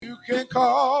can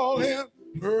call him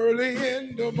early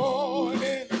in the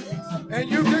morning, and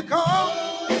you can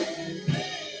call.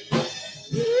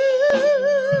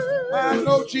 I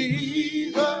know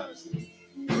Jesus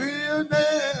will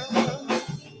never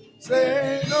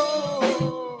say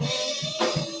no.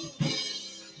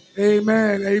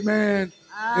 Amen. Amen.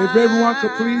 If everyone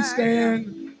could please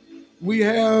stand, we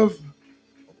have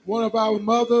one of our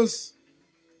mothers,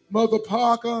 Mother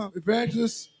Parker,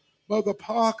 Evangelist Mother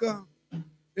Parker,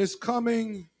 is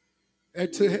coming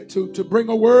to bring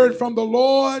a word from the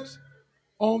Lord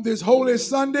on this Holy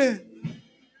Sunday,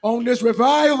 on this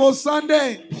Revival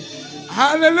Sunday.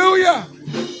 Hallelujah.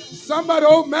 Somebody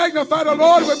magnify the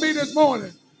Lord with me this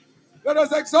morning. Let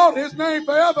us exalt his name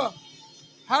forever.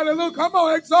 Hallelujah. Come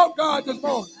on, exalt God this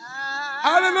morning.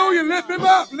 Hallelujah. Lift him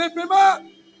up. Lift him up.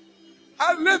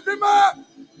 Lift him up.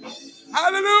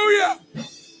 Hallelujah.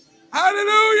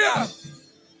 Hallelujah.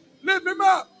 Lift him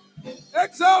up.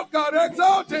 Exalt God.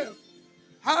 Exalt him.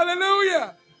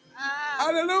 Hallelujah.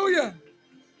 Hallelujah.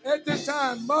 At this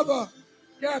time, Mother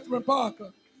Catherine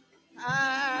Parker.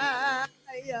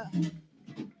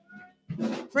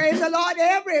 Praise the Lord,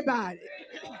 everybody.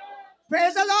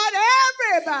 Praise the Lord,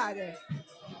 everybody.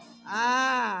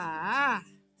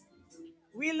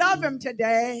 We love him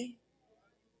today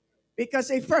because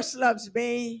he first loves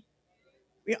me.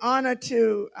 We honor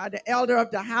to the elder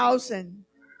of the house and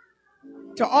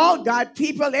to all God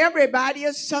people. Everybody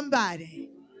is somebody.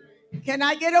 Can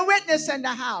I get a witness in the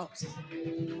house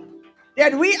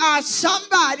that we are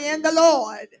somebody in the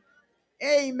Lord?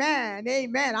 Amen.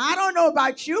 Amen. I don't know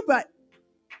about you, but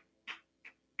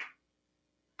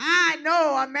I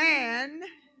know a man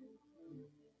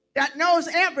that knows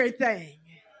everything.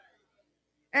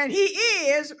 And he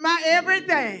is my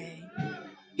everything.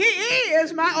 He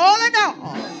is my all in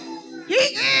all. He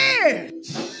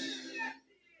is.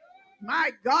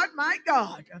 My God, my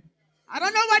God. I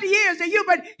don't know what he is to you,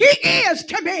 but he is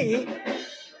to me.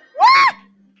 What?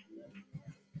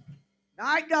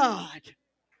 My God.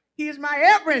 He is my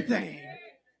everything.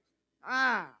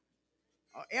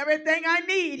 Everything I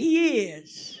need, he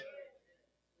is.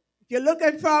 If you're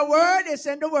looking for a word, it's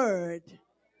in the word.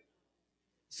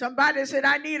 Somebody said,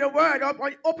 I need a word.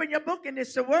 Open your book and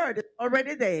it's the word. It's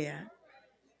already there.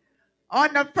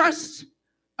 On the first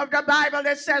of the Bible,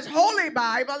 it says Holy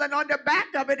Bible, and on the back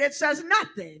of it, it says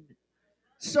nothing.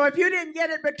 So if you didn't get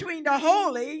it between the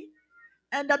holy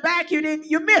and the back,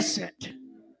 you miss it.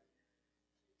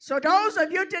 So those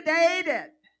of you today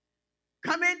that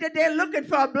come in today looking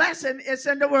for a blessing, it's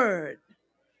in the word.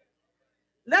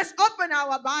 Let's open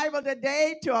our Bible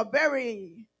today to a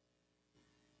very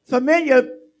familiar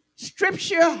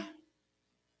scripture.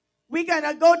 We're going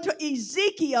to go to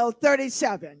Ezekiel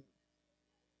 37.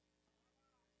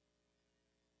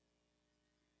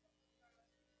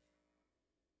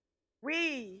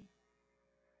 We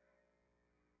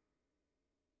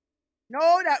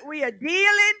know that we are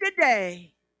dealing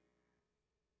today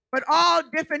with all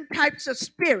different types of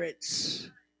spirits.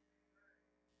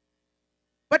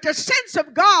 But the sense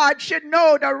of God should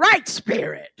know the right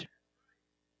spirit.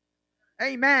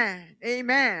 Amen.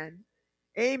 Amen.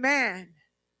 Amen.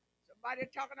 Somebody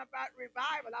talking about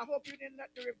revival. I hope you didn't let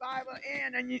the revival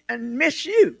in and miss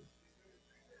you.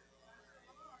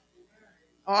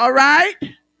 All right?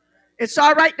 It's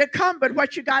all right to come, but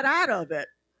what you got out of it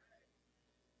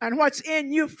and what's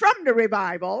in you from the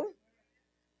revival,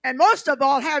 and most of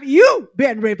all, have you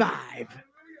been revived?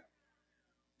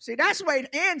 See, that's where it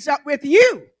ends up with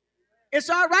you. It's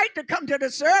all right to come to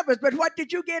the service, but what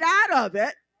did you get out of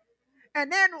it?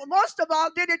 And then most of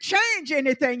all, did it change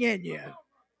anything in you?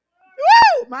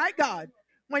 Woo, my God.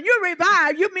 When you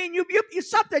revive, you mean you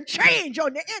something changed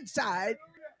on the inside.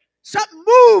 Something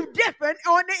moved different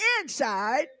on the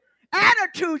inside.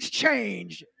 Attitudes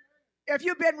change. If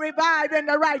you've been revived in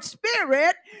the right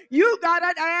spirit, you got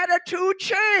an attitude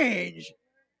change.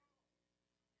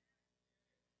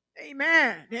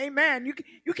 Amen. Amen.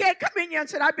 You can't come in here and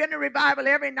say, I've been to revival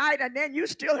every night, and then you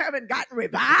still haven't gotten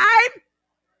revived.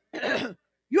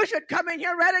 You should come in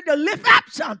here ready to lift up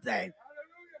something.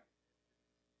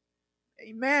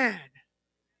 Amen.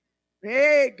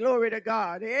 Hey, glory to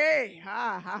God. Hey,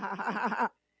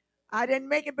 I didn't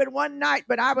make it but one night,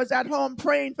 but I was at home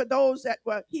praying for those that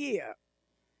were here.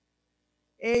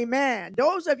 Amen.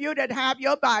 Those of you that have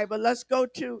your Bible, let's go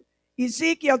to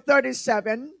Ezekiel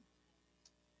 37.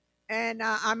 And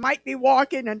I might be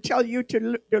walking and tell you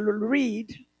to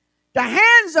read. The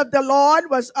hands of the Lord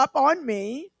was up on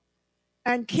me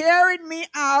and carried me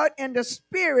out in the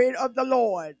spirit of the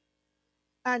Lord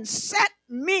and set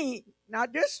me. Now,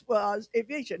 this was a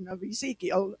vision of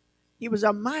Ezekiel. He was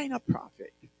a minor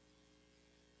prophet.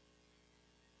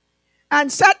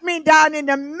 and set me down in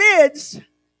the midst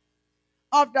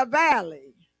of the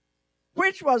valley,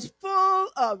 which was full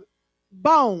of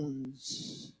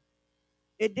bones.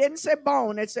 It didn't say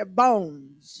bone, it said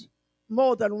bones,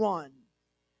 more than one.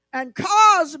 And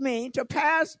caused me to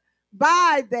pass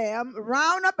by them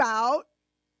round about,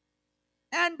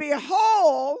 and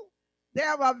behold,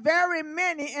 there were very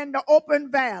many in the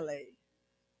open valley.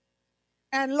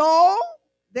 And lo,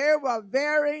 they were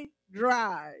very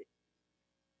dry.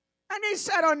 And he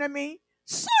said unto me,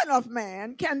 Son of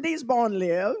man, can these bones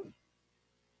live?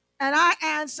 And I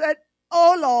answered,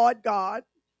 O Lord God,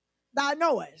 thou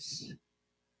knowest.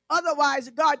 Otherwise,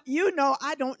 God, you know,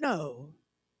 I don't know.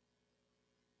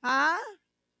 Huh?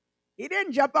 He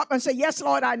didn't jump up and say, Yes,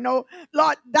 Lord, I know.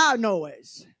 Lord, thou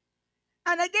knowest.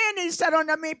 And again he said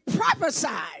unto me,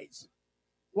 Prophesy.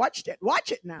 Watch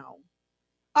it now.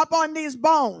 Upon these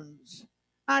bones,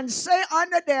 and say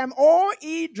unto them, O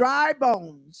ye dry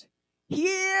bones,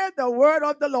 hear the word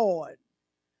of the Lord.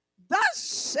 Thus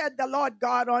said the Lord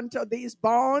God unto these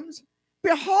bones,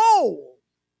 Behold,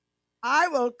 I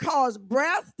will cause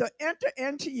breath to enter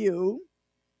into you,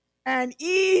 and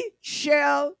ye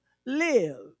shall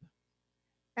live.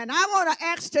 And I want to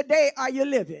ask today, are you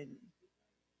living?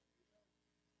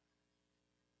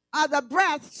 Are the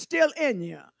breath still in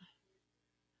you?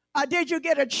 Or did you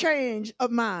get a change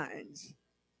of minds?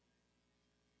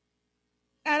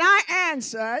 And I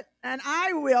answered, and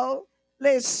I will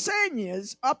lay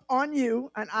sinews up on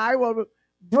you, and I will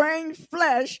bring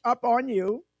flesh up on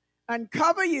you, and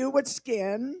cover you with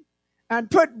skin, and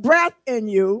put breath in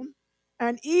you,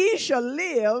 and ye shall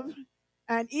live,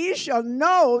 and ye shall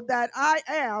know that I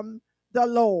am the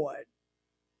Lord.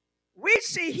 We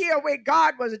see here where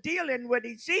God was dealing with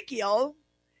Ezekiel.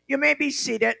 You may be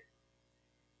seated.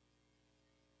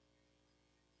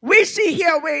 We see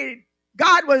here where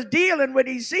God was dealing with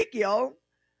Ezekiel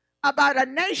about a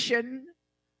nation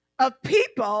of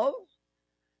people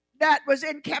that was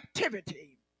in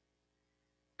captivity,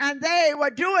 and they were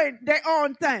doing their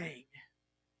own thing.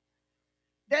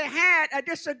 They had a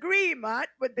disagreement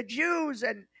with the Jews,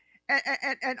 and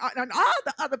all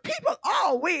the other people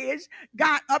always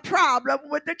got a problem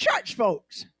with the church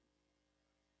folks.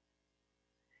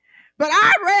 But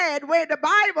I read where the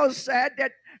Bible said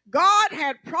that God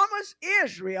had promised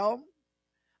Israel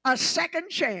a second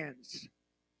chance,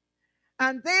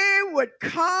 and they would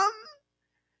come,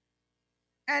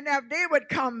 and if they would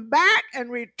come back and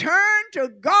return to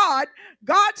God,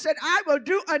 God said, I will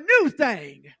do a new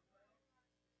thing.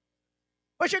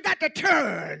 But you got to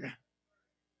turn.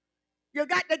 You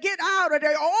got to get out of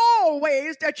the old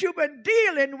ways that you've been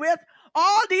dealing with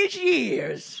all these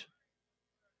years.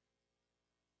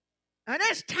 And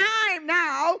it's time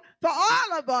now for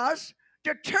all of us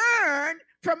to turn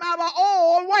from our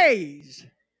old ways.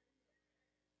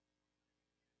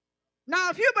 Now,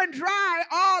 if you've been dry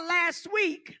all last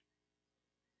week,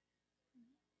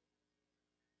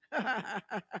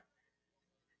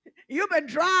 you've been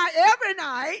dry every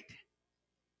night,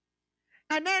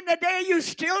 and then the day you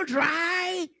still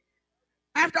dry,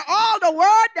 after all the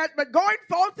word that's been going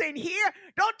forth in here,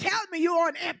 don't tell me you're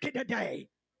on empty today.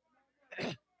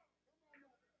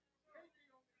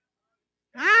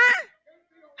 Huh?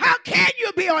 How can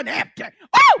you be on empty?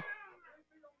 Oh!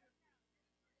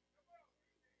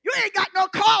 You ain't got no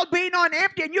call being on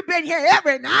empty, and you've been here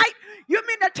every night. You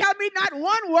mean to tell me not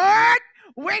one word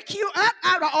wake you up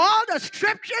out of all the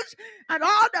scriptures and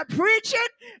all the preaching,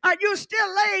 and you still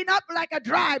laying up like a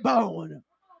dry bone?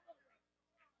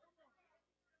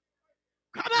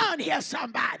 Come on here,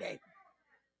 somebody.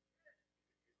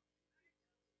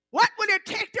 What would it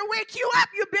take to wake you up?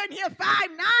 You've been here 5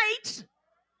 nights.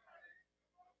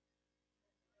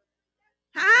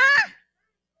 Huh?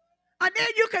 And then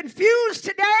you confused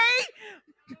today?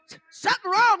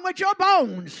 Something wrong with your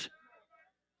bones.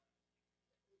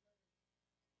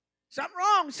 Something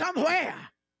wrong somewhere.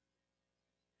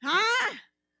 Huh?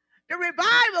 The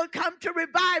revival come to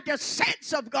revive the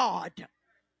saints of God,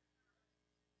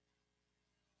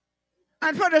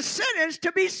 and for the sinners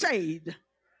to be saved.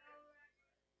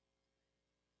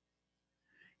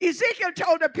 Ezekiel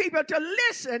told the people to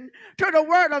listen to the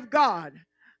word of God.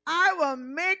 I will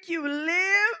make you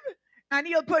live, and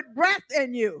he'll put breath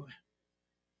in you.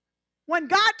 When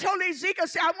God told Ezekiel,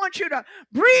 say, I want you to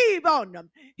breathe on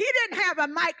them, he didn't have a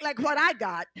mic like what I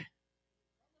got.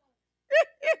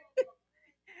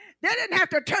 They didn't have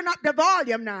to turn up the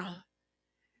volume now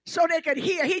so they could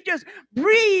hear. He just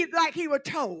breathed like he was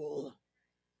told.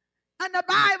 And the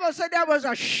Bible said there was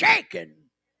a shaking.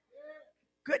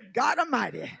 Good God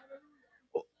Almighty.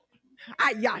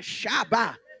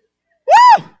 Ayashaba.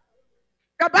 Woo!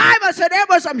 The Bible said there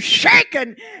was some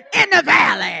shaking in the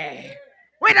valley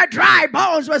when the dry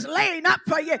bones was laying up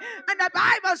for you. And the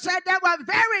Bible said there were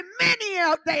very many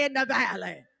out there in the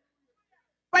valley.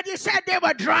 But he said they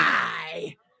were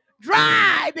dry.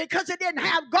 Dry because it didn't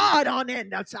have God on the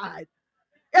inside.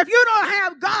 If you don't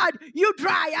have God, you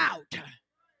dry out.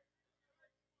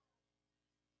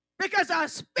 Because the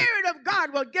Spirit of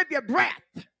God will give you breath.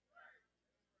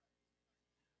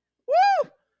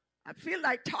 Woo! I feel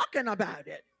like talking about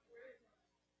it.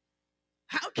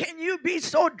 How can you be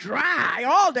so dry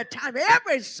all the time?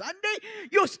 Every Sunday,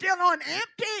 you're still on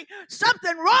empty.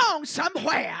 Something wrong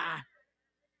somewhere.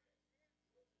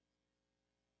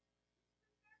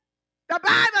 The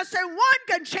Bible says one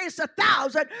can chase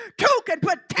 1,000, two can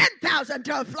put 10,000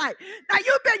 to a flight. Now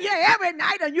you've been here every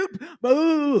night and you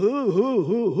boo hoo hoo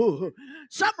hoo hoo.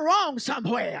 Something wrong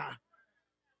somewhere.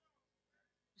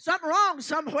 Something wrong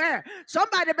somewhere.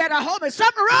 Somebody better hold me.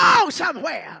 Something wrong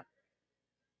somewhere.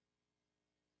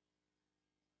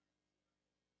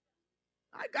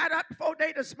 I got up 4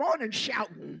 days this morning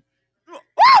shouting.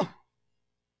 Woo!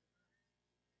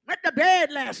 Went to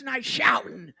bed last night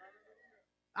shouting.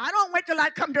 I don't wait till I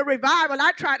come to revival.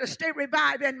 I try to stay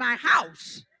revived in my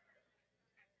house.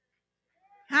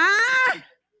 Huh?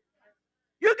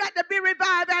 You got to be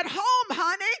revived at home,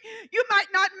 honey. You might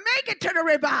not make it to the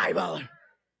revival.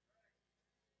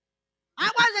 I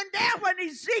wasn't there when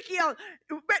Ezekiel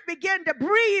began to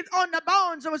breathe on the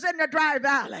bones that was in the dry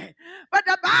valley. But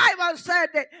the Bible said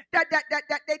that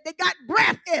they got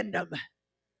breath in them.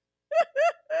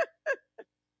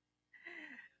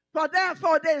 For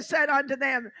therefore they said unto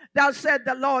them, thou said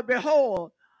the Lord,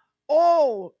 behold,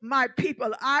 oh, my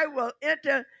people, I will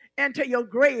enter into your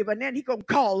grave. And then he going to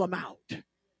call them out.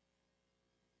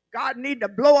 God need to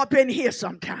blow up in here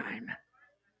sometime.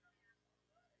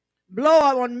 Blow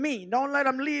up on me. Don't let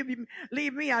them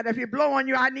leave me out. If you blow on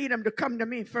you, I need them to come to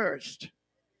me first.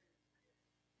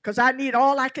 Because I need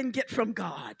all I can get from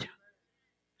God.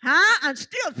 Huh? I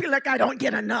still feel like I don't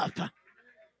get enough.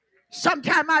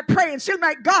 Sometimes I pray and seem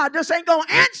like God just ain't going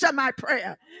to answer my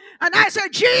prayer. And I say,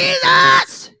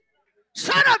 Jesus,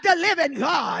 Son of the living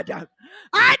God,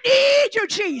 I need you,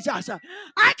 Jesus.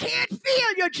 I can't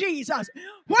feel you, Jesus.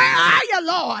 Where are you,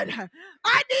 Lord?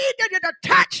 I need you to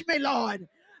touch me, Lord.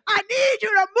 I need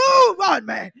you to move on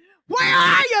me. Where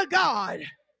are you, God?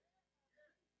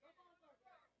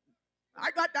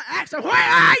 I got to ask him, where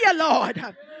are you,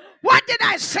 Lord? What did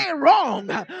I say wrong?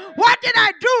 What did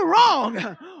I do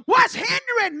wrong? What's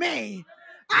hindering me?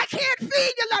 I can't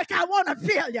feel you like I want to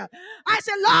feel you. I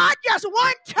said, Lord, just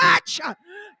one touch.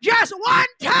 Just one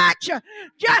touch.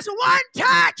 Just one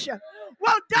touch.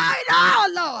 Will do it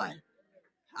all, Lord.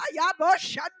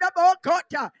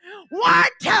 One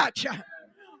touch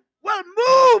will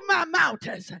move my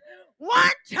mountains.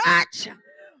 One touch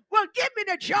will give me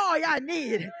the joy I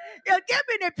need. It'll give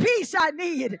me the peace I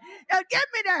need. It'll give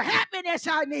me the happiness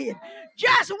I need.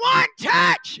 Just one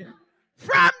touch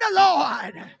from the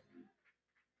Lord.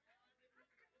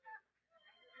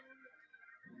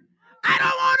 I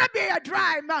don't want to be a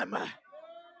dry mama.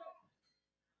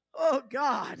 Oh,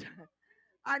 God.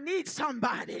 I need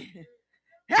somebody.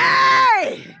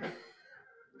 Hey!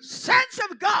 Sense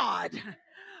of God.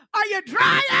 Are you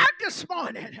dry out this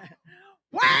morning?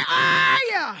 Where are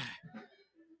you?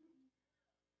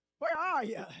 Where are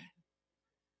you?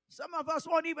 Some of us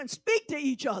won't even speak to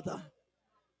each other.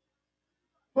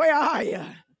 Where are you?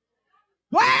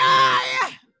 Where are you?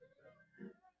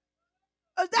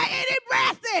 Is there any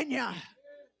breath in you?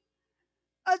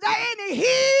 Is there any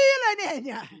healing in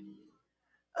you?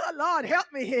 Oh, Lord,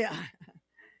 help me here.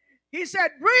 He said,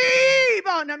 breathe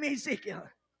on them, Ezekiel.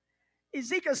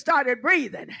 Ezekiel started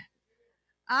breathing.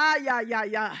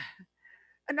 Yeah.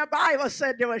 And the Bible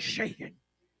said they were shaking.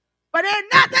 But then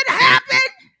nothing happened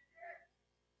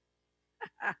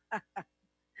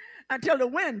until the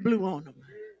wind blew on them.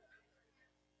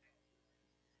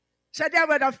 Said there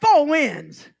were the four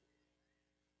winds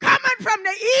coming from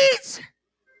the east.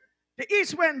 The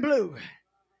east wind blew.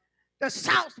 The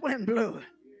south wind blew.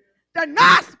 The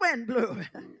north wind blew.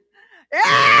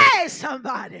 Hey,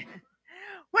 somebody.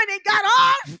 When he got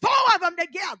all four of them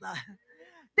together,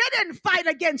 they didn't fight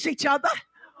against each other.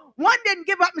 One didn't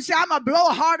give up and say, I'm going to blow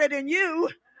harder than you.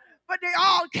 But they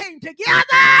all came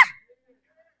together.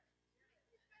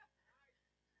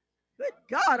 Good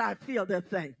God, I feel this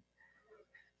thing.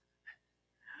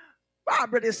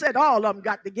 Barbara, they said all of them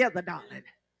got together, darling.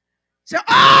 So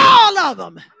all of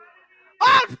them,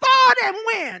 all four of them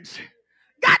winds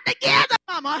got together,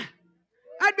 mama,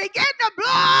 and began to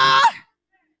blow.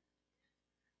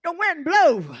 The wind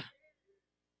blew.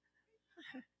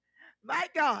 My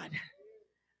God.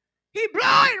 He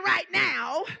blowing right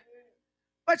now,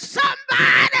 but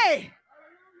somebody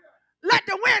let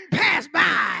the wind pass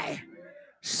by.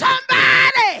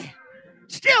 Somebody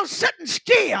still sitting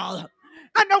still,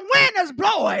 and the wind is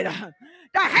blowing.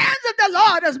 The hands of the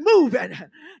Lord is moving.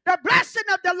 The blessing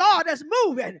of the Lord is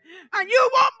moving. And you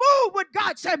won't move when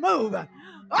God say move.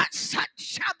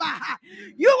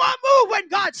 You won't move when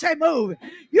God say move.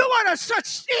 You want to sit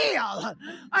still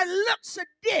and look so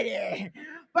ditty.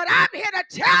 But I'm here to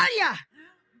tell you,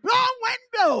 blow, wind,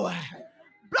 blow.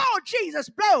 Blow, Jesus,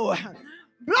 blow.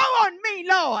 Blow on me,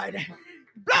 Lord.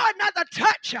 Blow another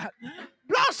touch.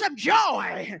 Blow some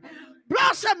joy.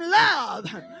 Blow some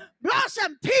love. Blow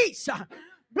some peace.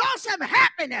 Blow some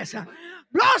happiness.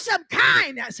 Blow some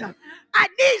kindness. I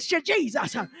need you,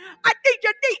 Jesus. I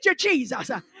need you, Jesus.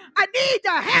 I need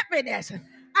your happiness.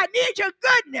 I need your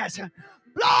goodness.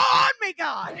 Blow on me,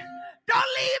 God. Don't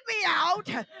leave me out.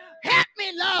 Help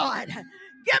me, Lord.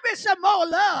 Give me some more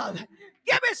love.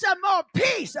 Give me some more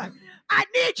peace. I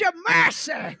need your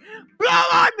mercy. Blow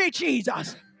on me,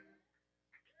 Jesus.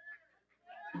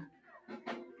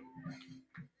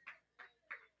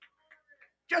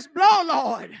 Just blow,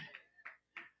 Lord.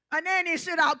 And then he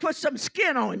said, I'll put some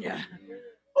skin on you.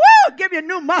 Woo, give you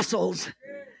new muscles.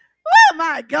 Oh,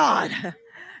 my God.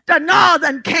 The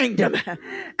northern kingdom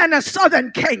and the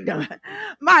southern kingdom.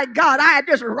 My God, I had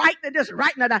just writing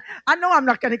it. I know I'm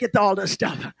not going to get to all this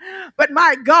stuff. But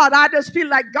my God, I just feel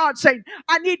like God saying,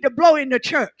 I need to blow in the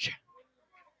church.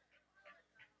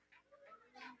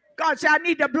 God said, I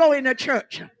need to blow in the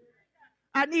church.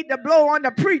 I need to blow on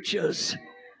the preachers,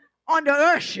 on the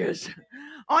ushers,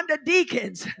 on the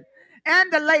deacons,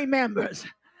 and the lay members.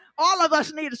 All of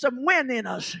us need some wind in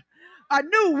us. A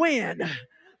new wind,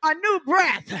 a new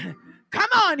breath. Come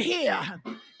on here.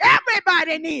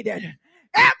 Everybody need it.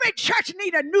 Every church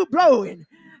need a new blowing.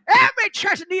 Every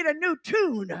church need a new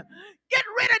tune. Get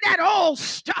rid of that old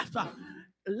stuff.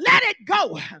 Let it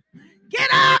go. Get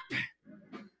up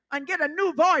and get a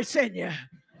new voice in you.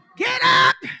 Get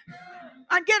up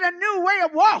and get a new way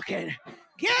of walking.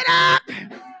 Get up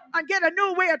and get a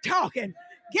new way of talking.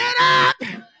 Get up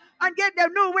and get a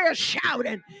new way of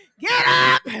shouting. Get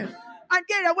up and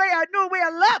get a new way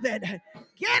of loving.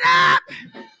 Get up,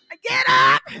 get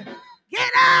up,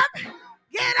 get up,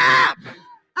 get up,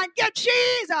 and get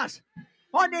Jesus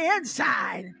on the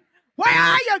inside. Where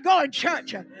are you going,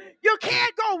 church? You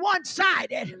can't go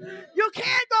one-sided. You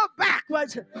can't go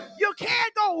backwards. You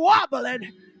can't go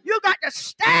wobbling. You got to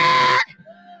stand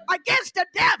against the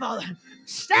devil.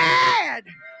 Stand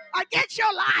against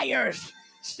your liars.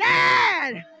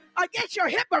 Stand against your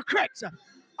hypocrites.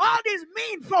 All these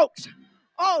mean folks.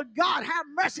 Oh, God, have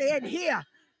mercy in here.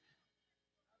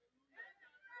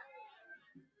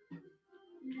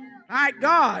 My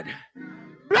God.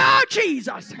 Blow,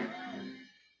 Jesus.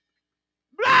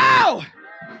 Blow.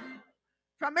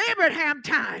 From Abraham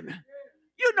time.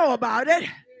 You know about it.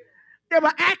 They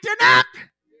were acting up,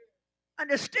 and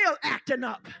they're still acting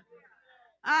up.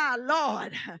 Ah,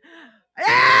 Lord.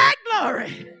 Hey,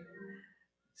 glory.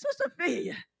 Sister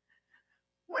Fee,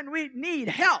 when we need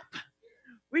help,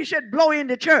 we should blow in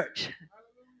the church.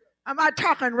 Am I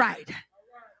talking right?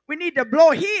 We need to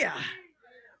blow here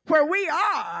where we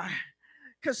are,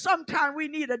 because sometimes we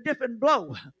need a different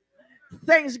blow.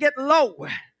 Things get low,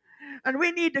 and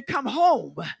we need to come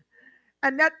home,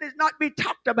 and that does not be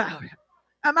talked about.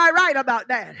 Am I right about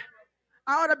that?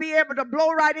 I ought to be able to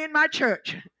blow right in my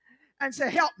church and say,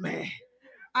 help me.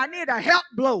 I need a help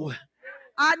blow.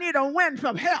 I need a wind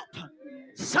from help.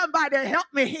 Somebody help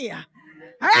me here.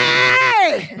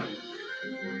 Hey!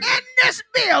 In this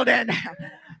building,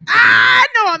 I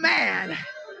know a man.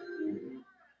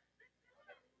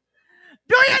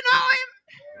 Do you know him?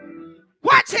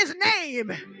 What's his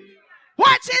name?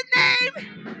 What's his name?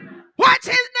 What's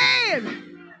his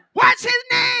name? What's his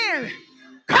name?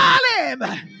 Call him.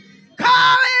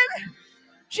 Call him.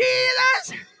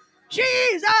 Jesus.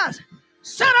 Jesus.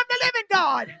 Son of the living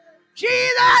God.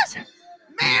 Jesus.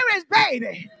 Mary's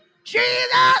baby.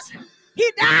 Jesus. He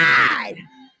died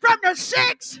from the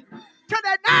 6th to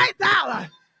the 9th hour.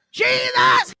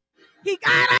 Jesus. He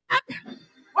got up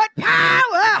with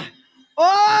power.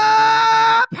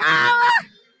 Oh, power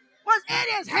was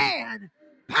in his hand.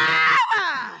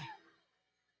 Power.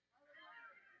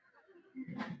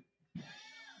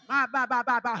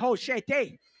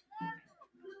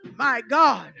 My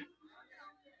God.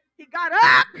 He got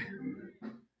up.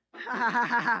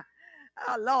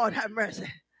 Oh, Lord have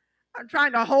mercy. I'm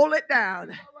trying to hold it down.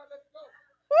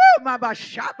 Woo, my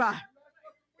bashapa.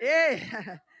 Yeah.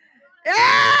 Yeah,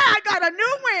 I got a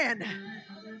new wind.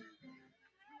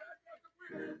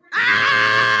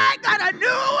 I got a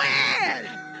new wind.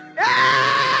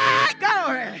 Hey,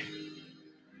 glory.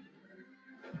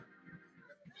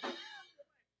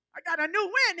 I got a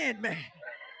new wind in me.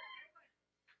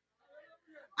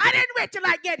 I didn't wait till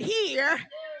I get here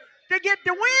to get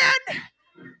the wind.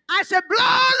 I said,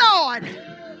 blow, Lord.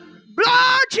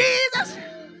 Blow, Jesus.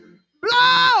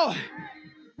 Blow.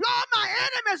 Blow my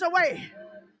enemies away.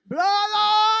 Blow,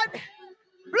 Lord.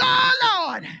 Blow,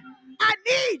 Lord. I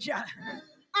need you.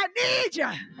 I need you.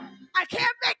 I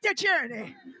can't make the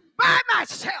journey by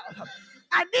myself.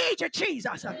 I need you,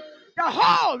 Jesus, to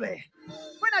hold me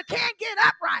when I can't get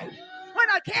upright, when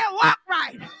I can't walk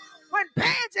right, when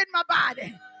pain's in my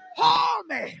body. Hold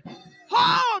me.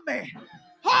 Hold me.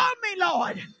 Hold me,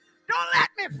 Lord. Don't let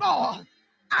me fall.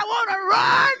 I want to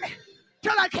run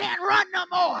till I can't run no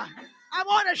more. I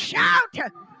want to shout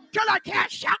till I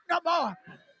can't shout no more.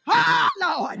 Oh,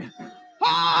 Lord.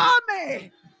 Hold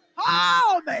me.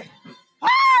 Hold me.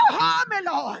 Oh, hold me,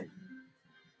 Lord.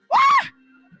 Woo!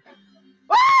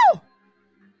 Woo!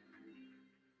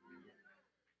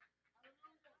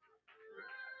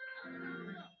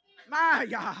 My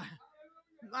God.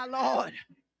 My Lord.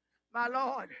 My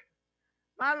Lord.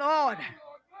 My Lord.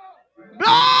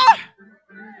 Blow.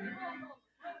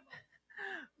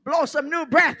 Blow some new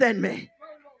breath in me.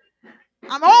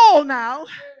 I'm old now,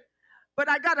 but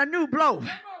I got a new blow.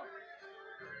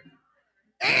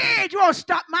 Age won't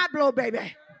stop my blow,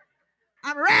 baby.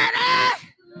 I'm ready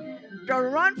to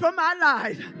run for my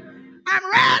life.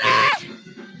 I'm ready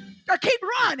to keep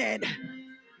running.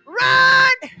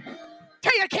 Run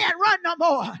till you can't run no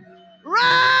more.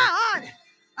 Run.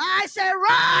 I say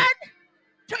run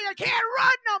till you can't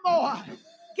run no more.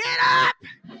 Get up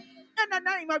in the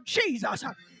name of Jesus.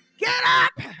 Get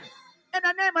up in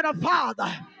the name of the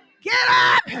Father. Get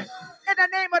up in the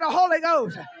name of the Holy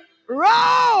Ghost.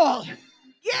 Roll.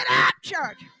 Get up,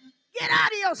 church. Get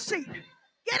out of your seat.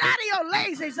 Get out of your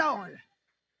lazy zone.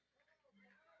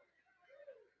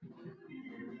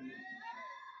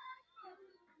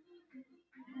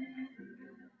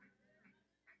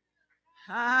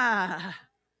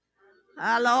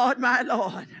 Lord, my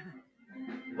Lord.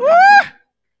 Woo!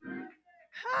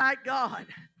 My God.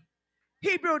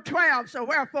 Hebrew 12, so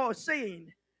wherefore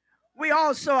seeing we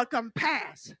also are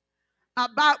compassed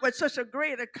about with such a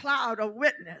great a cloud of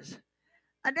witness.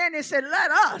 And then he said,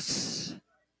 let us,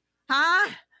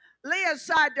 lay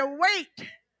aside the weight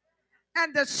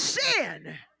and the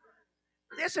sin.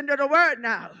 Listen to the word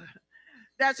now.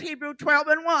 That's Hebrew 12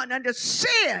 and 1. And the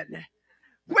sin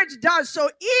which does so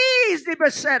easily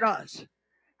beset us.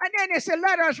 And then he said,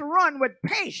 let us run with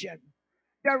patience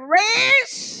the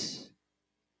race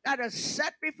that is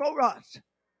set before us.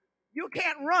 You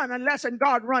can't run unless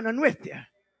God running with you.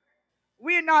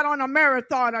 We're not on a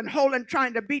marathon and holding,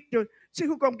 trying to see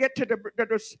who's going to get to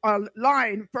the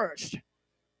line first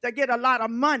to get a lot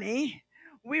of money.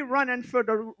 We're running for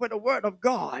the word of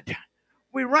God.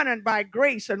 We're running by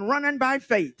grace and running by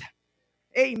faith.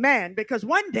 Amen. Because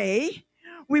one day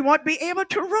we won't be able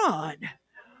to run.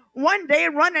 One day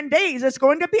running days is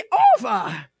going to be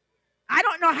over. I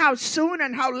don't know how soon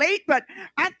and how late, but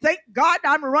I thank God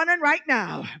I'm running right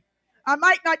now. I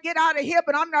might not get out of here,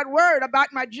 but I'm not worried about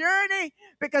my journey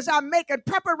because I'm making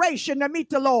preparation to meet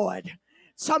the Lord.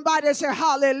 Somebody say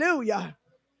hallelujah.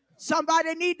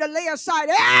 Somebody need to lay aside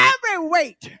every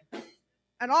weight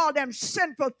and all them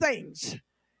sinful things,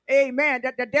 amen,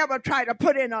 that the devil tried to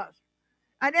put in us.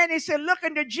 And then he said, look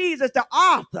into Jesus, the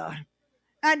author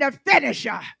and the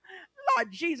finisher.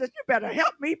 Lord Jesus, you better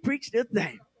help me preach this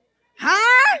thing.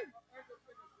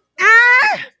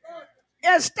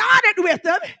 It started with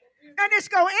them, and it's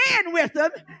going to end with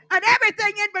them, and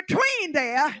everything in between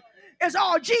there is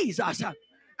all Jesus. Am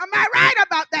I right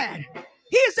about that?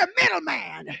 He's the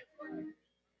middleman.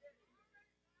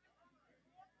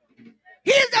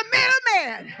 He's the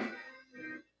middleman.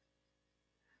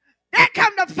 Then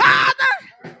come the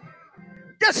Father,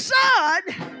 the Son,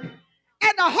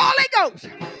 and the Holy Ghost.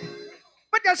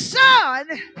 But the Son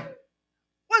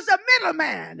was the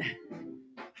middleman.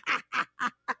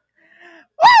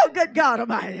 Oh, good God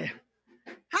Almighty.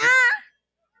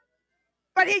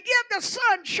 But he gave the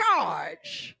Son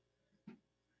charge.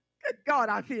 Good God,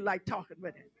 I feel like talking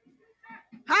with him.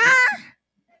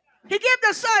 He gave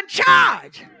the Son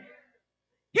charge.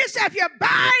 He said, if you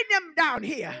bind them down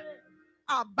here,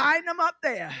 I'll bind them up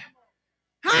there.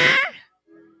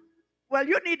 Well,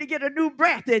 you need to get a new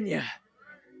breath in you.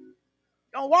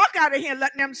 Don't walk out of here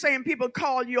letting them same people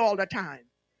call you all the time.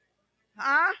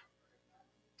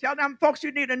 Tell them folks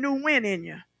you need a new wind in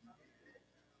you.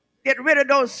 Get rid of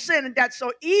those sins that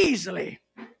so easily,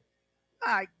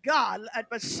 my God,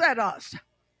 beset us.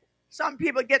 Some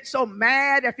people get so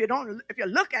mad if you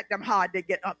look at them hard, they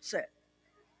get upset.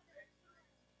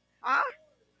 Huh?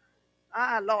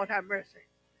 Ah, Lord have mercy.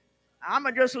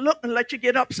 I'ma just look and let you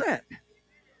get upset.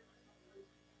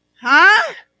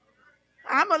 Huh?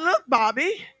 I'ma look,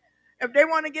 Bobby. If they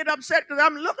want to get upset because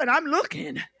I'm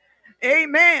looking.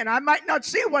 Amen. I might not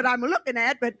see what I'm looking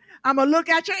at, but I'm going to look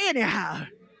at you anyhow.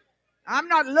 I'm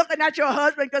not looking at your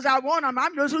husband because I want him.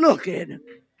 I'm just looking.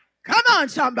 Come on,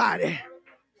 somebody.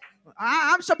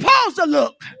 I'm supposed to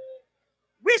look.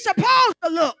 We're supposed to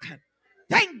look.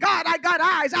 Thank God I got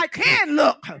eyes. I can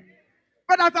look.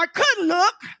 But if I couldn't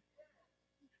look,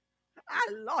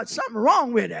 Lord, something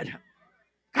wrong with it.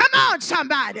 Come on,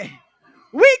 somebody.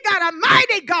 We got a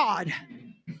mighty God.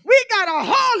 We got a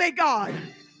holy God.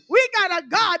 We got a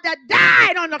God that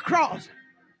died on the cross.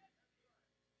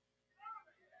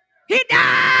 He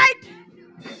died.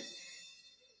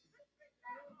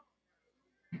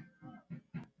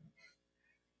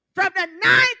 From the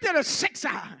 9th to the 6th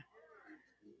hour.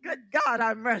 Good God,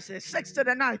 have mercy. 6th to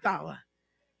the 9th hour.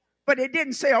 But he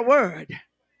didn't say a word.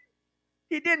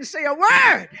 He didn't say a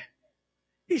word.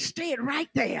 He stayed right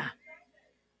there.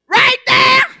 Right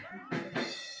there.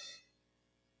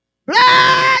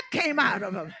 Blood came out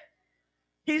of him.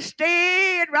 He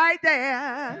stayed right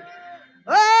there.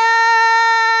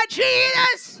 Oh,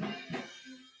 Jesus.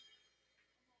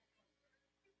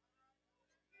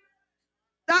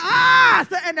 The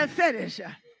author and the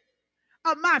finisher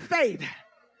of my faith.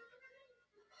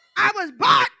 I was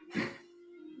bought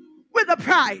with a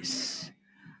price.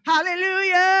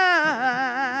 Hallelujah.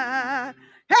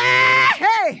 Hey,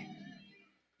 hey.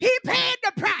 He paid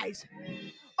the price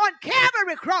on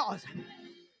Calvary cross.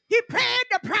 He paid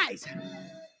the price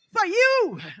for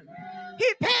you.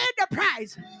 He paid the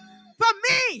price for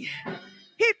me.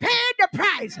 He paid the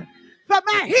price for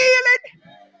my healing.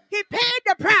 He paid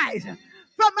the price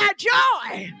for my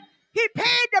joy. He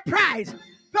paid the price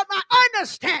for my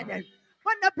understanding.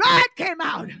 When the blood came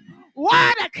out,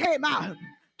 water came out.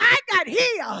 I got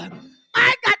healed.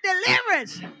 I got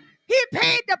deliverance. He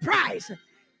paid the price.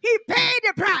 He paid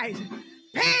the price.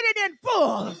 Paid it in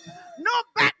full. No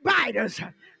backbiters.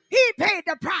 He paid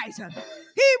the price.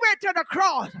 He went to the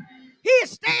cross. He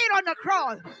stayed on the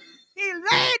cross. He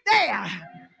laid there.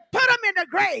 Put him in the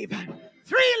grave.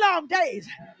 3 long days.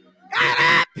 Got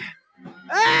up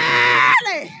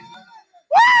early.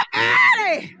 Woo,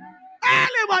 early.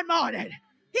 Early one morning.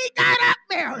 He got up,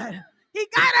 Marilyn. He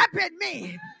got up in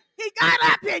me. He got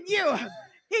up in you.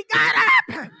 He got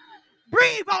up.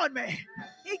 Breathe on me.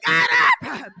 He got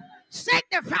up.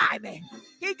 Sanctify me.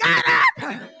 He got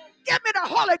up. Give me the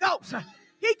Holy Ghost.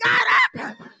 He got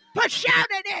up. Put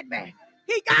shouting in me.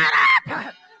 He got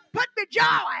up. Put me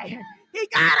joy. He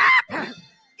got up.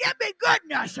 Give me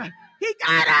goodness. He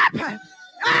got up.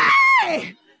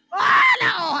 Hey! Oh,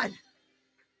 Lord.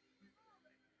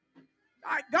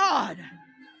 My God.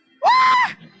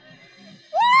 Woo!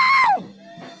 Woo!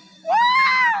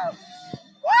 Woo!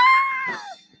 Woo!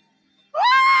 Woo!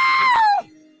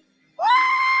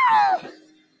 Woo!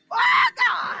 Oh,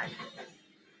 God.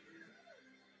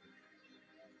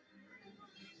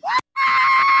 Woo!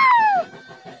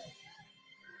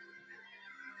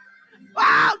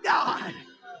 Oh, God.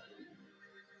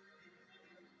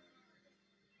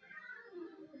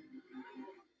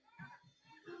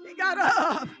 He got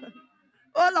up.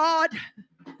 Oh, Lord.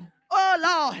 Oh,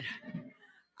 Lord.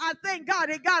 I thank God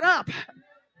he got up.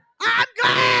 I'm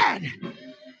glad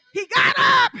he got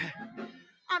up.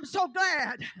 I'm so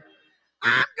glad.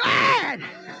 I'm glad.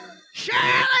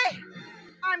 Shirley,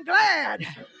 I'm glad.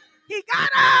 He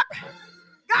got up.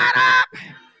 Got up.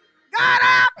 Got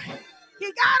up.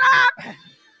 He got up.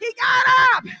 He got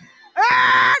up.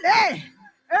 Early.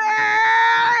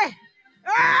 Early.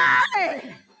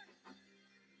 Early.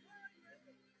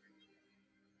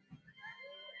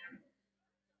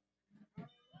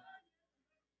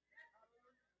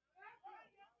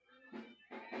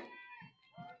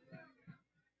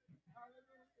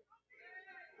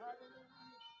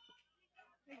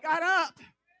 He got up.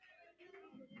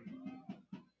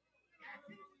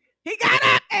 He got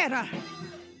up, Anna.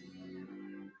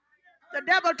 The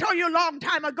devil told you a long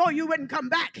time ago you wouldn't come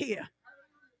back here.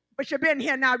 But you've been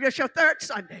here now. This your 3rd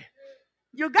Sunday.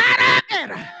 You got up,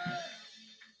 Anna.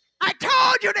 I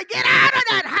told you to get out of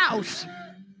that house.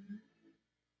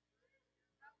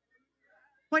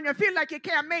 When you feel like you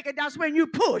can't make it, that's when you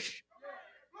push.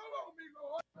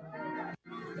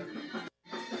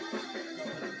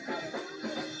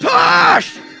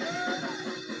 Push!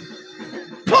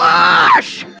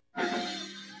 Push!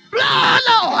 Blow,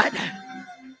 Lord!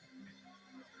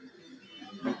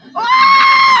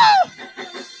 Oh!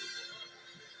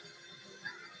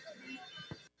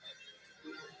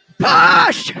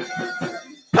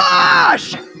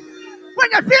 rush.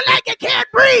 When you feel like you can't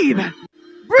breathe,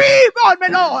 breathe on me,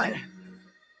 Lord.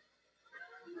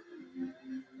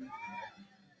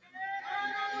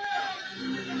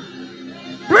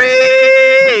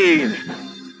 Breathe.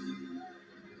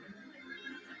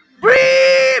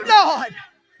 Breathe, Lord.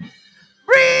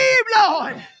 Breathe,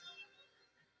 Lord.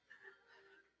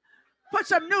 Put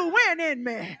some new wind in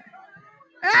me.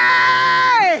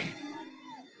 Hey!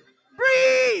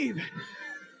 Breathe.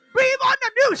 Breathe on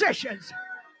the musicians.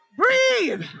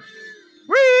 Breathe.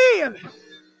 Breathe.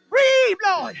 Breathe,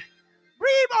 Lord.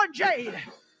 Breathe on Jade.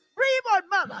 Breathe on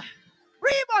Mother.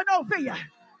 Breathe on Ophia.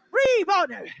 Breathe on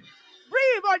her.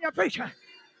 Breathe on your preacher.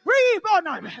 Breathe on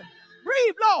them.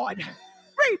 Breathe, Lord.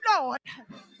 Breathe, Lord.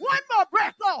 One more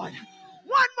breath, Lord.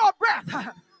 One more breath.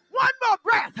 One more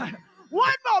breath.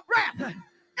 One more breath.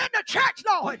 In the church,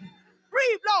 Lord.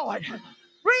 Breathe, Lord.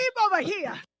 Breathe over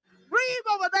here. Breathe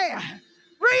over there.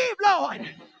 Breathe, Lord.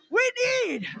 We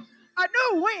need a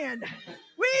new wind.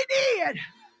 We need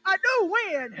a new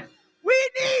wind. We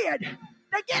need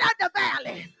to get out the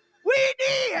valley. We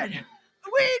need it.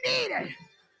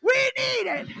 We need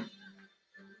it.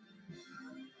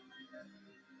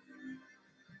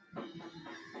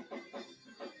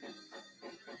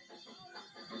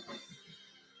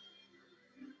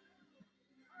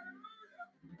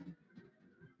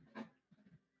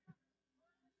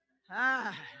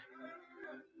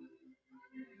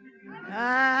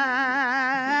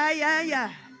 Yeah.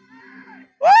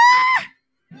 Woo!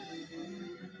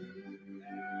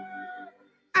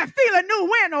 I feel a new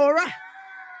wind, Ora.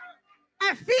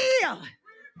 I feel.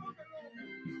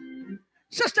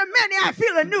 Sister Minnie, I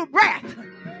feel a new breath.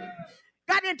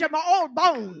 Got into my old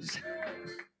bones.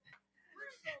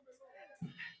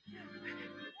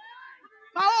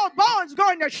 My old bones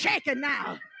going to shaking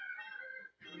now.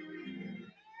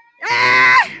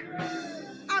 Yeah!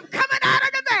 I'm coming out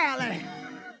of the valley.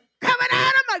 Coming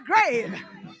out of my grave.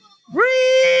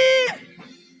 Breathe.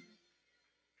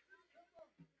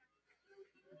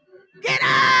 Get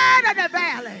out of the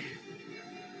valley.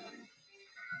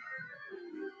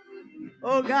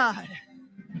 Oh God.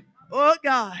 Oh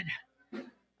God.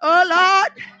 Oh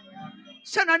Lord.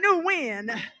 Send a new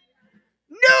wind.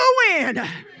 New wind.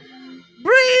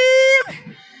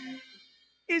 Breathe.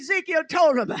 Ezekiel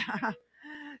told him,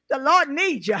 the Lord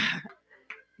needs you.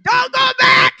 Don't go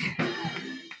back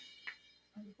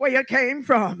where you came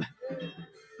from.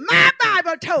 My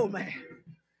Bible told me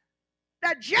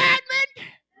that judgment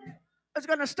is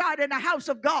going to start in the house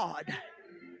of God.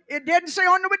 It didn't say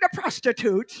only with the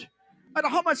prostitutes or the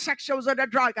homosexuals or the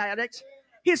drug addicts.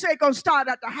 He said it's going to start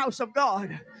at the house of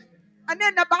God. And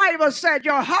then the Bible said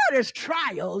your hardest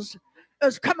trials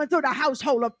is coming through the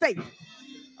household of faith.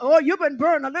 Oh, you've been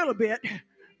burned a little bit,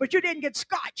 but you didn't get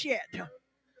scotch yet.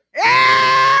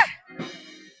 Yeah!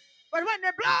 But when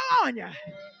they blow on you,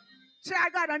 say, I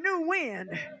got a new wind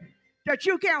that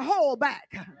you can't hold back.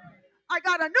 I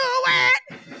got a new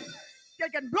wind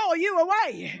that can blow you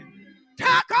away.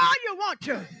 Talk all you want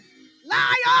to.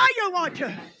 Lie all you want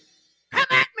to. Come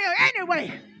at me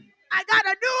anyway. I got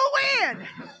a new wind.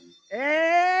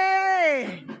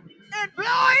 Hey, and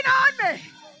blowing on me.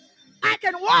 I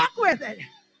can walk with it.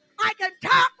 I can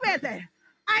talk with it.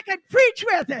 I can preach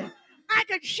with it. I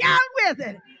can shout with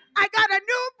it. I got a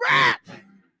new breath.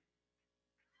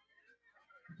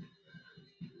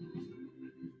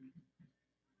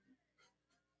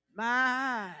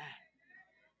 My,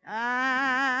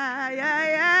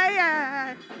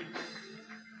 yeah.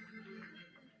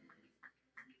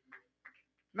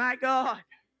 My God,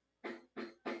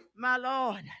 my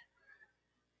Lord,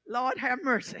 Lord have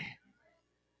mercy.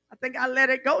 I think I let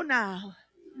it go now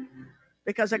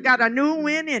because I got a new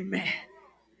wind in me.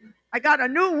 I got a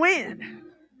new wind.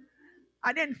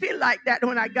 I didn't feel like that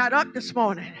when I got up this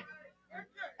morning.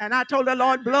 And I told the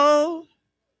Lord, blow,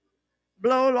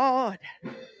 Lord.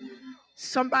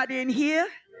 Somebody in here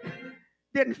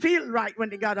didn't feel right when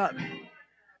they got up,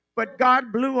 but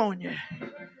God blew on you.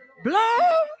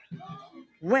 Blow,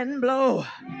 wind blow.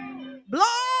 Blow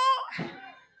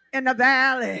in the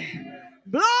valley.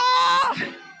 Blow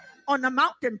on the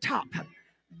mountaintop.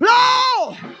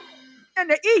 Blow in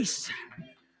the east.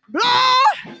 Blow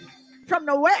from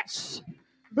the west.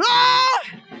 Blow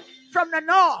from the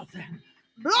north.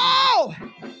 Blow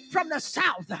from the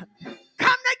south.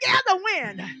 Come together,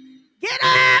 wind. Get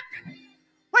up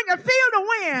when you feel the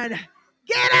wind.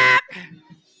 Get up.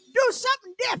 Do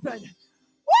something different.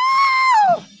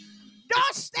 Woo!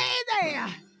 Don't stay there.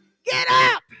 Get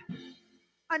up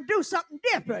and do something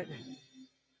different.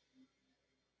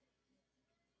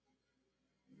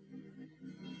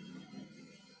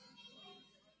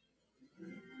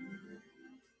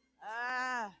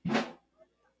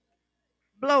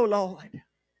 Blow, Lord.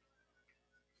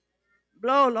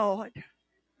 Blow, Lord.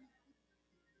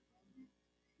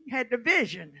 He had the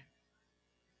vision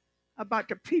about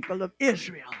the people of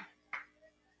Israel.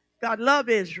 God loved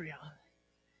Israel,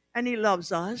 and he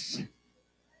loves us.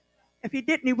 If he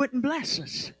didn't, he wouldn't bless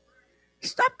us.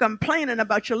 Stop complaining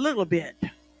about your little bit.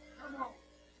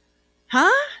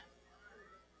 Huh?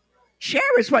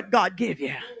 Cherish what God give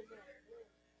you.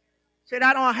 Said,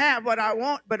 I don't have what I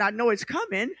want, but I know it's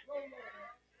coming.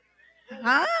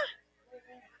 Huh?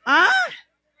 Huh?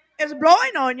 It's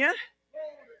blowing on you.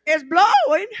 It's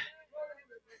blowing.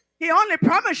 He only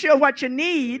promised you what you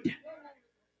need.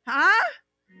 Huh?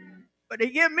 But he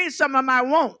give me some of my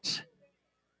wants.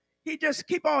 He just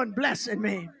keep on blessing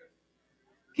me.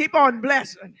 Keep on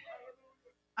blessing.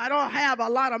 I don't have a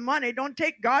lot of money. Don't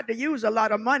take God to use a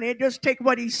lot of money. Just take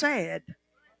what he said.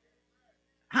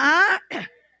 Huh?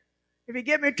 If he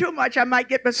give me too much, I might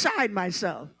get beside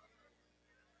myself.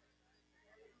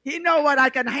 He know what I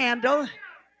can handle.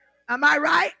 Am I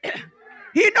right?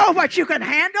 He know what you can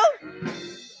handle.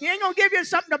 He ain't gonna give you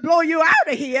something to blow you out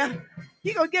of here.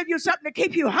 He gonna give you something to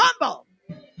keep you humble.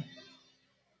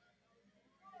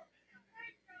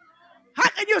 How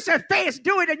can you say faith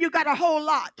do it and you got a whole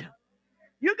lot?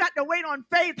 You got to wait on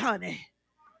faith, honey,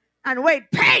 and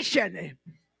wait patiently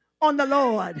on the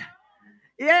Lord.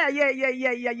 Yeah.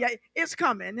 It's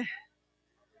coming.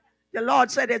 The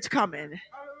Lord said it's coming.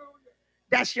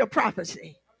 That's your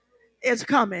prophecy. It's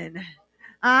coming.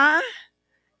 I'll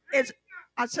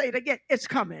say it again. It's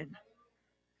coming.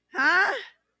 Huh?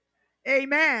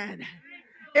 Amen.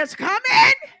 It's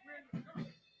coming.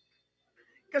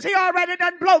 Because he already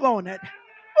done blow on it.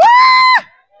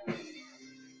 Woo!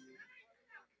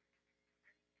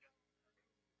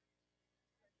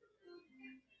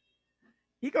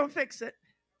 He gonna fix it.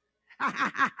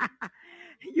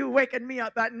 You waking me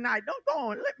up at night. Don't go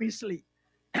on. Let me sleep.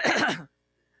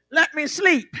 Let me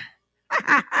sleep.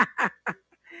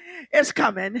 It's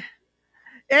coming.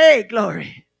 Hey,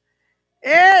 glory.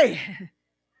 Hey,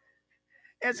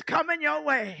 it's coming your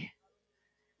way.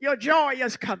 Your joy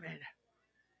is coming.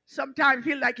 Sometimes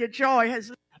you feel like your joy has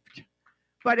left,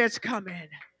 but it's coming.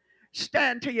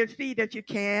 Stand to your feet if you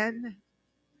can.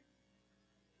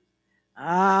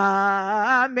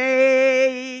 Amazing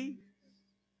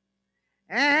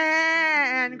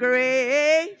and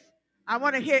grace. I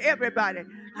want to hear everybody.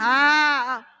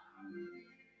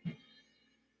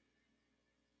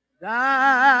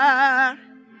 That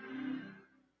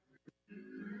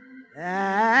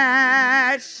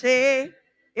say,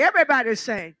 everybody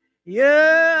saying,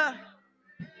 yeah,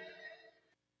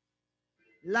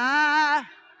 la,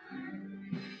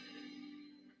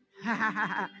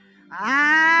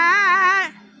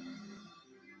 I,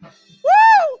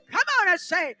 woo, come on and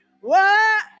say,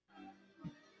 what?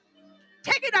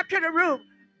 Take it up to the room.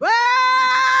 But,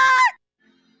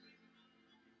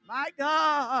 my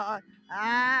God,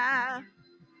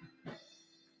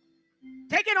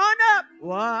 take it on up.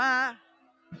 What?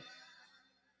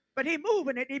 But he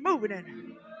moving it.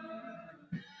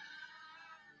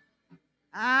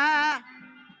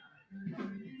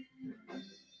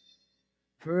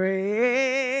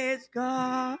 Praise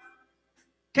God.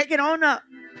 Take it on up.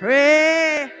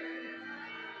 Pray.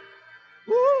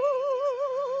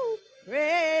 Woo.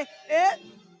 Pray.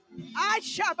 I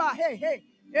shabba. Hey.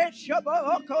 It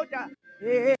shabba okoda.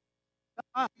 Hey.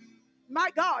 My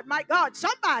God.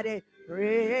 Somebody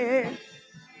pray.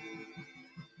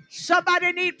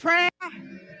 Somebody need prayer.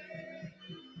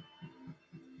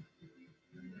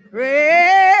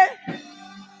 Pray.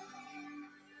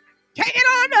 Take it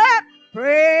on up.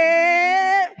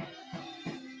 Pray.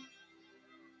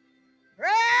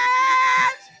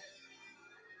 Praise.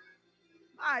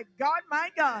 My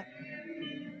God.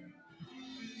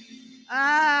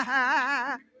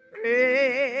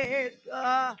 Praise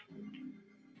God.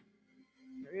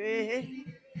 Praise.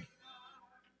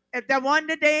 If there one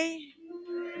today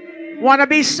want to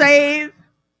be saved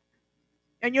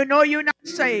and you know you're not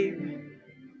saved,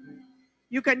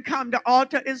 you can come. The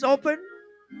altar is open.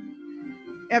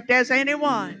 If there's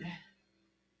anyone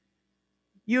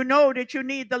you know that you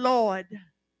need the Lord,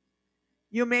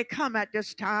 you may come at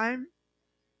this time.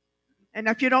 And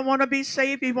if you don't want to be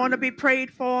saved, you want to be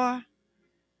prayed for,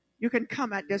 you can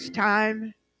come at this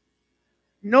time.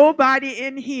 Nobody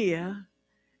in here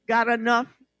got enough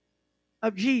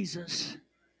of Jesus.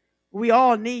 We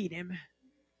all need him.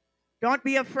 Don't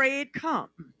be afraid. Come.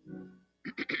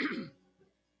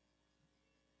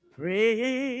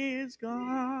 Praise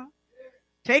God.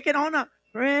 Take it on up.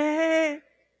 Pray.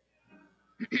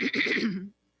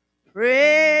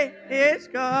 Praise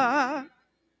God.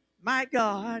 My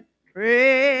God.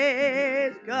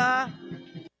 Praise God.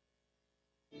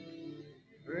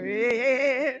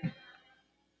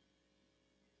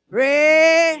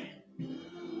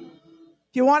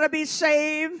 If you want to be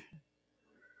saved,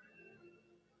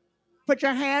 put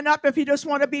your hand up. If you just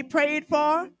want to be prayed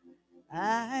for,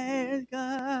 I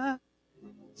God.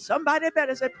 Somebody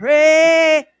better say,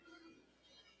 pray.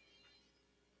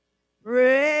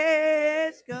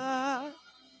 Praise God.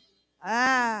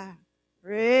 Ah,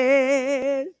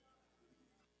 praise.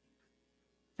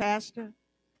 Pastor,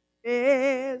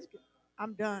 praise God.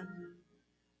 I'm done.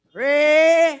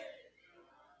 Pray.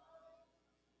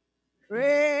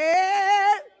 Pray.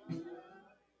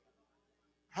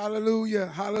 Hallelujah.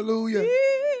 Hallelujah.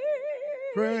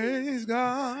 Praise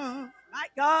God. My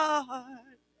God.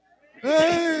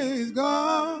 Praise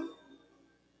God.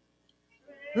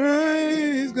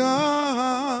 Praise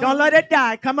God. Don't let it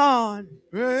die. Come on.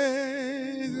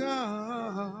 Praise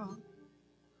God.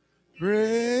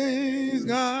 Praise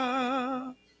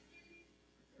God.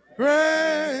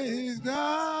 Praise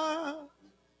God.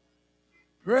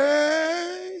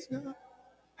 Praise God.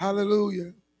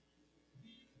 Hallelujah.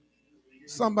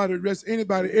 Somebody, rest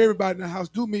anybody, everybody in the house,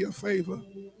 do me a favor.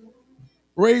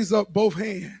 Raise up both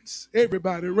hands.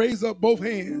 Everybody, raise up both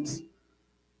hands.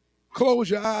 Close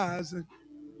your eyes and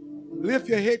lift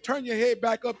your head, turn your head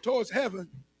back up towards heaven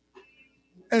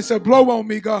and say, blow on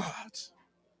me, God.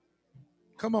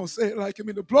 Come on, say it like you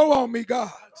mean to blow on me,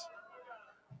 God.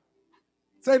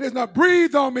 Say this now,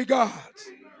 breathe on me, God.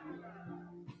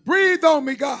 Breathe on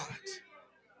me, God.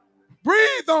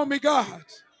 Breathe on me, God.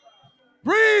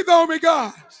 Breathe on me,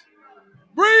 God.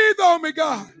 Breathe on me,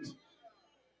 God.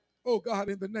 Oh, God,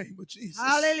 in the name of Jesus.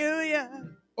 Hallelujah.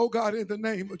 Oh, God, in the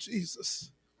name of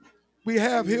Jesus. We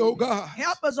have here, oh God.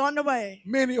 Help us on the way.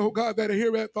 Many, oh God, that are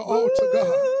here at the altar,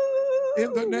 God.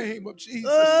 In the name of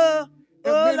Jesus.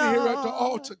 And many here at the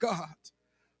altar, God.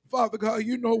 Father God,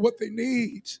 you know what they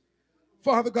need.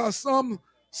 Father God, some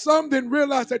didn't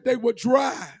realize that they were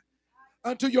dry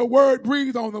until your word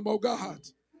breathed on them, oh God.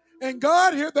 And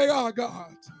God, here they are,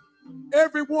 God.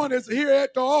 Everyone is here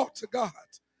at the altar, God.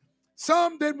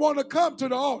 Some didn't want to come to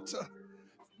the altar.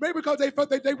 Maybe because they felt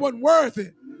that they weren't worthy.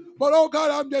 But, oh God,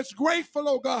 I'm just grateful,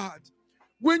 oh God.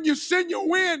 When you send your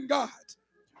wind, God.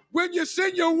 When you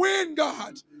send your wind,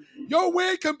 God. Your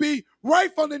wind can be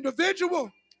right for an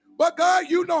individual. But, God,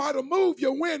 you know how to move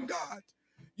your wind, God.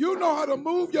 You know how to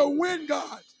move your wind,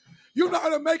 God. You know how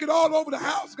to make it all over the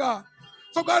house, God.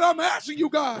 So, God, I'm asking you,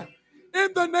 God, in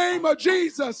the name of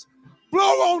Jesus, blow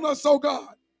on us, oh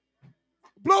God.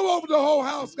 Blow over the whole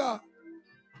house, God.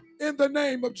 In the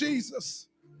name of Jesus.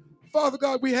 Father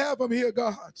God, we have them here,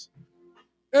 God.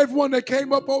 Everyone that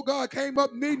came up, oh God, came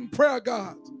up needing prayer,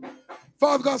 God.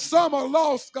 Father God, some are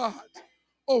lost, God.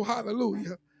 Oh,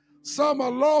 hallelujah. Some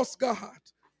are lost, God.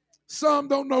 Some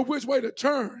don't know which way to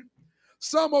turn.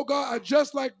 Some, oh God, are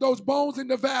just like those bones in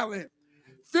the valley,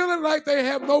 feeling like they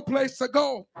have no place to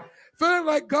go, feeling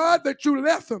like, God, that you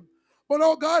left them. But,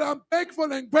 oh God, I'm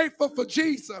thankful and grateful for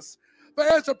Jesus.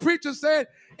 But as the preacher said,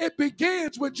 it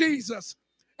begins with Jesus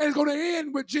and it's going to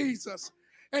end with Jesus.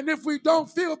 And if we don't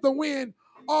feel the wind,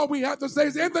 all we have to say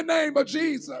is, in the name of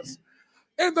Jesus,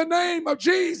 in the name of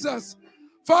Jesus,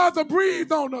 Father,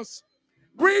 breathe on us.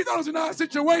 Breathe on us in our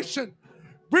situation.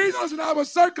 Breathe on us in our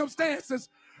circumstances.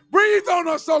 Breathe on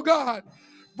us, oh God.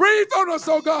 Breathe on us,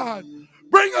 oh God.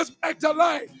 Bring us back to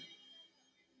life.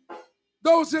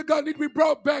 Those here, God, need to be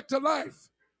brought back to life.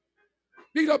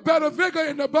 Need a better vigor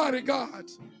in the body, God.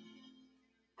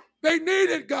 They need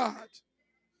it, God.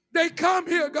 They come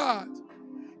here, God.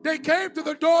 They came to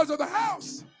the doors of the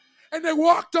house and they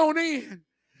walked on in.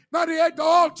 Now they're at the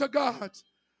altar, God.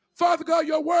 Father God,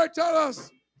 your word tells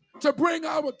us to bring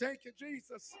our, thank you,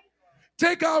 Jesus.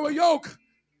 Take our yoke.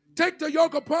 Take the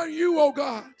yoke upon you, oh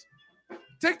God.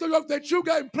 Take the yoke that you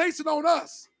got and place it on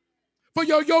us. For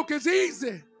your yoke is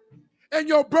easy and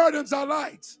your burdens are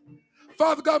light.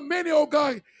 Father God, many, oh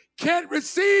God, can't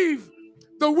receive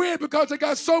the wind because they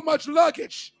got so much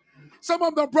luggage. Some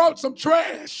of them brought some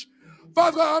trash.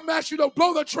 Father God, I'm asking you to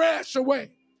blow the trash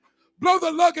away. Blow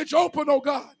the luggage open, oh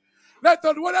God. Let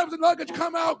the whatever the luggage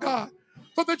come out, God,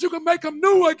 so that you can make them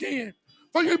new again.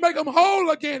 So you can make them whole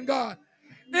again, God.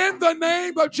 In the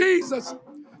name of Jesus.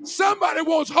 Somebody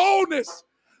wants wholeness.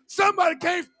 Somebody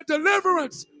came for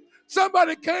deliverance.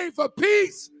 Somebody came for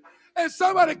peace. And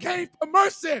somebody came for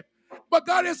mercy. But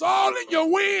God, it's all in your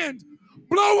wind.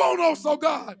 Blow on us, oh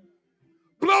God.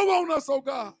 Blow on us, oh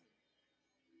God.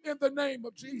 In the name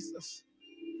of Jesus.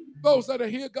 Those that are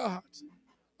here, God,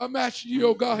 I'm asking you,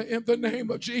 oh God, in the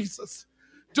name of Jesus.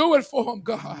 Do it for them,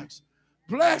 God.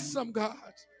 Bless them, God.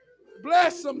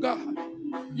 Bless them, God.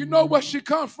 You know where she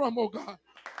come from, oh God.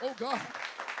 Oh God.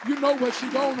 You know what she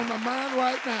going on her mind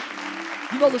right now.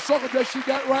 You know the struggle that she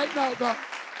got right now, God.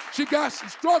 She got some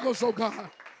struggles, oh God.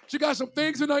 She got some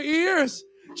things in her ears.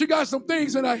 She got some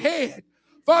things in her head.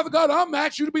 Father God, I'm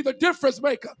asking you to be the difference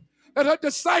maker. Let her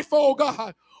decipher, oh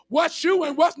God, what's you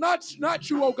and what's not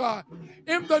you, oh God.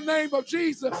 In the name of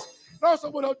Jesus. And also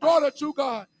with her daughter too,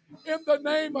 God. In the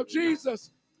name of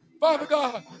Jesus. Father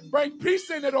God, bring peace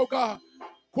in it, oh God.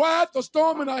 Quiet the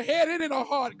storm in her head and in her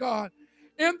heart, God.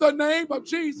 In the name of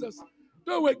Jesus.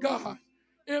 Do it, God.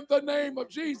 In the name of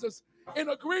Jesus. In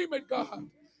agreement, God.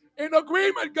 In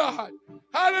agreement, God.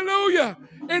 Hallelujah.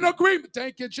 In agreement.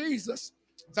 Thank you, Jesus.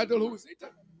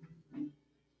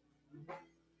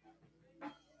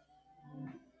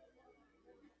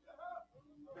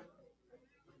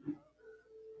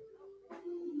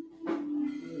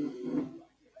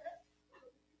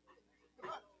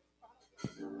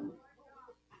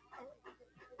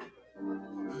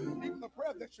 Even the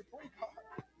prayer that you pray, God.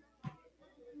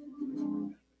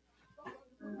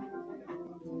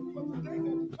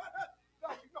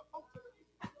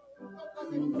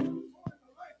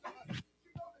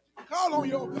 Call on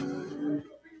your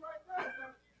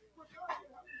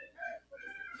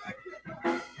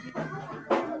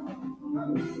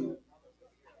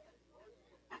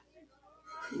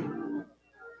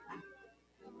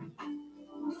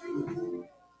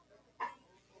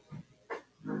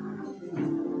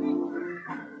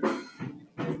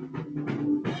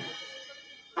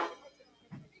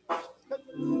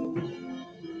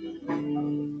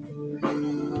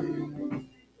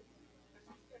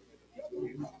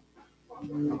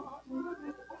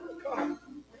God.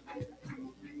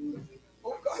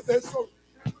 Oh God, that's so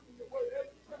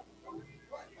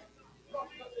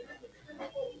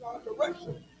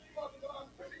direction.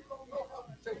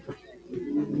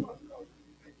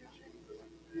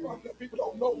 People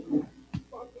don't know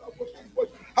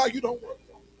how you don't work.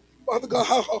 Father God,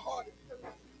 how her heart is,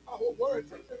 how her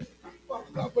words are.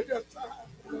 Father God, but there's time.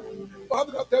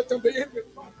 Father God, there's some the enemy.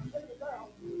 Father, take it down.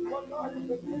 Father God, in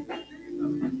the name of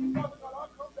Jesus. Father God, I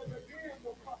come to the end,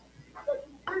 oh God, that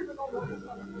you breathing on us.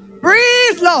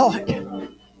 Breathe, Lord.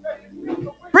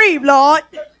 Breathe, Lord.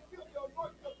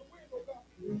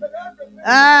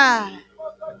 Ah.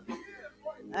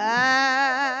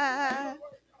 Ah.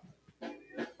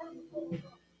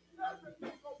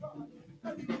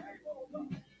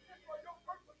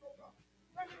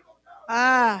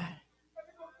 Ah.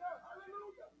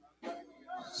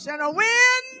 Send a wind.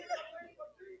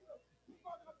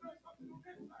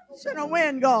 Send a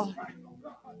wind, God.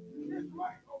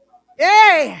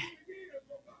 Hey.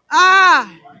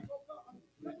 Ah.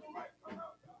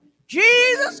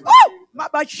 Jesus. Oh,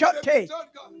 my shut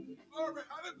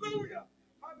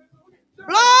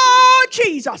Blow,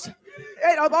 Jesus.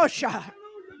 Get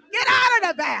out of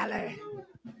the valley.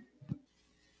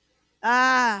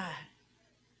 Ah.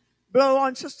 Blow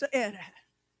on Sister Edda.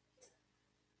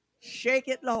 Shake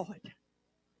it, Lord.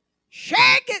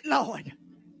 Shake it, Lord.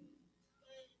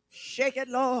 Shake it,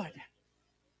 Lord.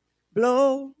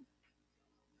 Blow.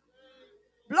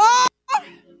 Blow.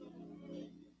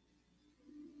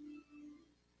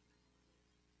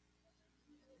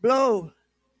 Blow.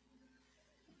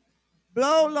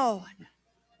 Blow, Lord.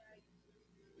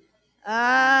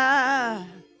 Ah.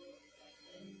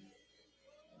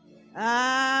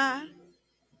 Ah.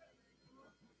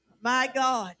 My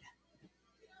God.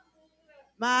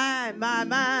 My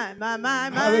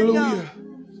Hallelujah. God.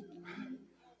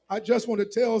 I just want to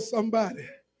tell somebody,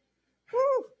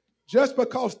 just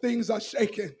because things are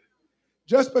shaking,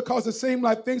 just because it seems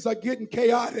like things are getting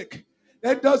chaotic,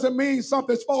 that doesn't mean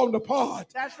something's falling apart.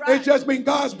 That's right. It just means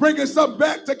God's bringing something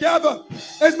back together.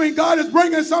 It means God is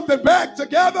bringing something back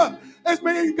together. It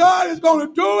means God is going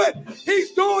to do it.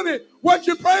 He's doing it. What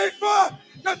you prayed for,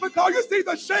 just because you see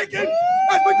the shaking,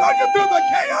 that's because you feel the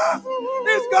chaos.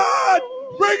 It's God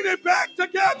bringing it back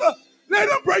together. Let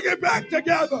him bring it back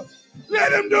together.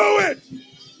 Let him do it.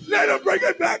 Let him bring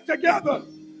it back together.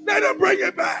 Let him bring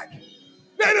it back.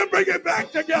 Let him bring it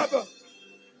back together.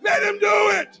 Let him do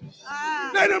it.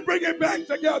 Let him bring it back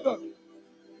together.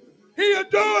 He is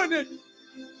doing it.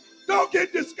 Don't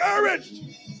get discouraged.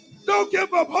 Don't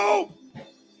give up hope.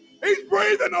 He's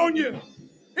breathing on you.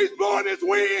 He's blowing his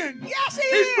wind. Yes, he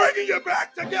is. He's bringing you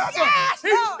back together. Yes,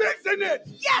 he's Lord. Fixing it.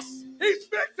 Yes. He's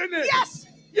fixing it. Yes.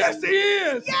 Yes, he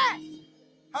is. Yes.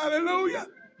 Hallelujah.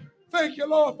 Thank you,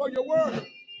 Lord, for your word.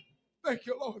 Thank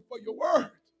you, Lord, for your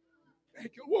word.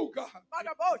 Thank you, oh God.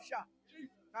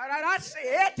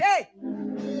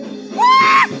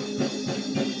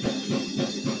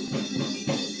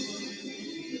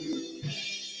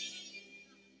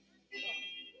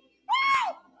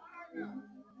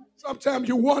 Sometimes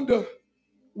you wonder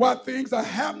why things are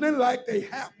happening like they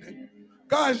happening.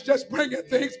 God's just bringing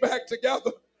things back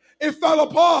together. It fell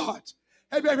apart.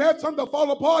 Have you ever had something fall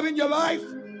apart in your life?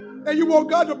 And you want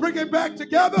God to bring it back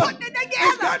together? Putting it together.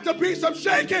 It's got to be some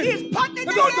shaking. He's putting it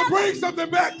He's going to together. bring something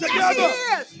back together.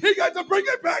 Yes, he is. He got to bring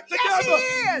it back Yes, together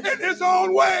he is. in his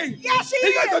own way. Yes, he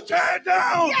He got is. to tear it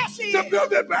down Yes, he to is.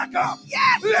 build it back up.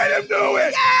 Yes. Let him do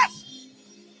it. Yes.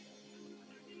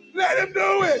 Let him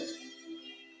do it.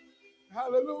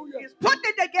 Hallelujah. He's putting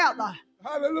it together.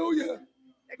 Hallelujah.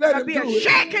 There's Let going to him be do a it.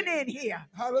 shaking in here.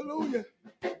 Hallelujah.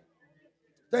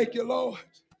 Thank you, Lord.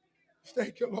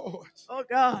 Thank you, Lord. Oh,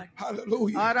 God.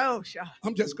 Hallelujah. Adosha.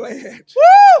 I'm just glad.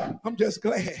 Woo! I'm just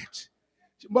glad.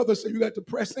 Your mother said you got to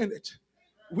press in it.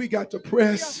 We got to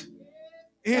press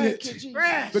in Thank it. you, Jesus.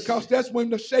 Press. Because that's when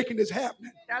the shaking is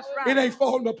happening. That's right. It ain't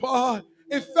falling apart.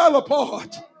 It fell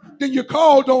apart. Then you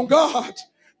called on God.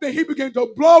 Then he began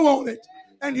to blow on it.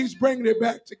 And he's bringing it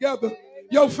back together.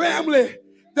 Your family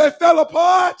that fell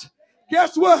apart,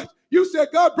 guess what? You said,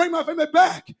 God, bring my family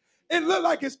back. It looked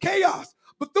like it's chaos.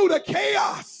 But through the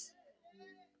chaos,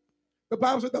 the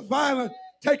Bible said the violent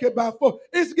take it by force.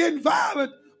 It's getting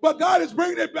violent, but God is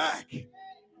bringing it back.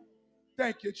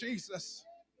 Thank you, Jesus.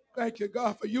 Thank you,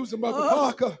 God, for using Mother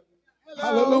Parker. Hello.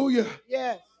 Hallelujah.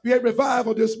 Yes. We had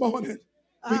revival this morning.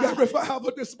 We got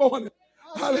revival this morning.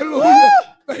 Hallelujah. Hallelujah.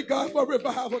 Thank God for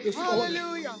revival this morning.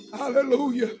 Hallelujah.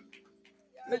 Hallelujah.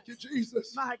 Thank you,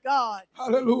 Jesus. My God.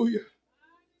 Hallelujah.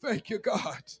 Thank you,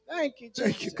 God. Thank you, Jesus.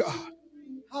 Thank you, God.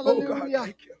 Hallelujah. Oh, God,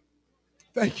 thank you.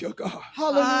 Thank you, God.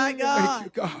 Hallelujah. My God. Thank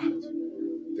you, God.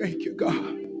 Thank you,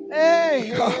 God.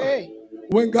 Hey, God. hey.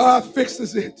 When God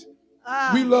fixes it,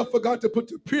 Ah, we love for God to put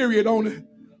the period on it.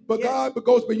 But Yes. God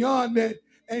goes beyond that,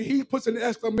 and he puts an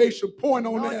exclamation point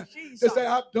on Lord there Jesus. to say,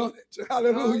 I've done it.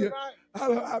 Hallelujah.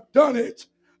 All right. I've done it.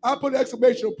 I put an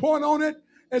exclamation point on it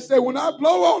and say, when I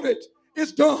blow on it,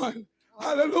 it's done.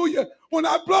 Hallelujah. When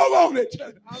I blow on it,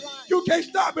 right. you can't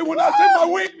stop it when I send my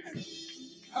wing.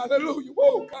 Hallelujah.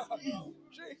 Whoa, God.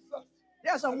 Jesus.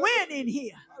 There's a win in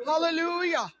here.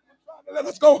 Hallelujah. Let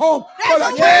us go home. There's But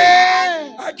I a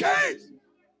can't. win. I can't.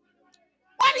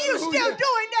 What are you still Hallelujah.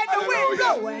 doing that the wind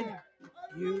Hallelujah. blowing?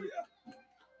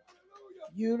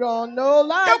 You don't know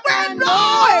like The I wind know.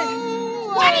 blowing.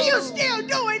 What are you still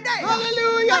doing there?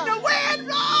 Hallelujah. But the wind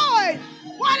blowing.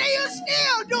 What are you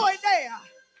still doing there?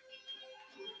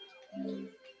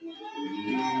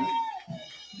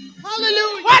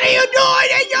 Hallelujah. What are you doing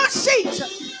in your seat?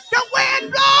 The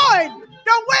wind blowing.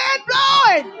 The wind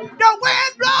blowing. The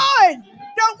wind blowing.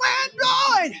 The wind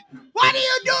blowing. What are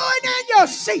you doing in your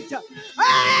seat?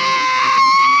 Hey!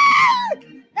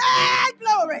 Hey,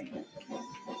 glory.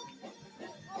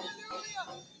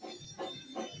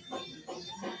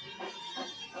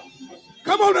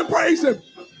 Come on and praise him.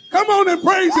 Come on and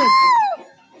praise him.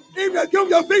 Even give him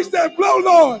your feet, stand. Blow,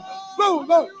 Lord. Blow,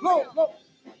 Lord. Blow, blow.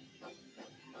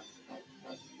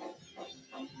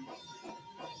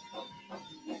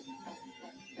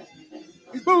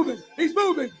 He's moving. He's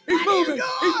moving. He's moving.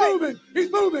 He's moving.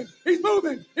 He's moving. He's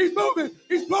moving. He's moving.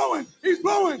 He's blowing. He's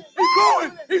blowing. He's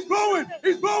blowing. He's blowing.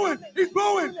 He's blowing. He's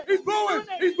blowing. He's blowing.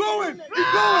 He's blowing. He's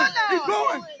blowing. He's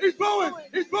blowing. He's blowing.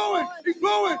 He's blowing. He's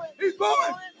blowing. He's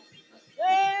blowing.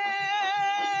 Hey.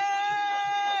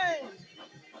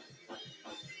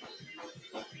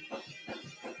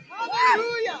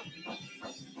 Hallelujah.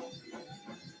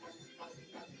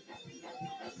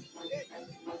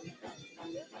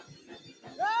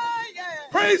 Yeah, yeah.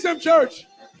 Praise him, church.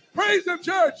 Praise him,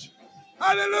 church.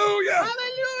 Hallelujah.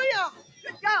 Hallelujah.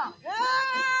 Good God. Hey.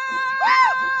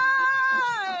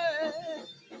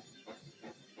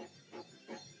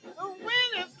 The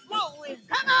wind is blowing.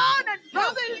 Come on and blow.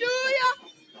 Hallelujah.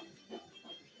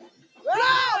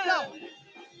 Blow, Lord.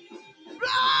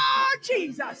 Blow,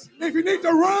 Jesus. If you need to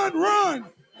run, run.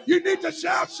 You need to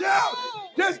shout, shout.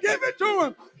 Just give it to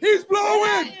him. He's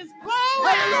blowing. It's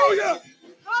blowing. Hallelujah.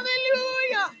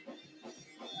 Hallelujah.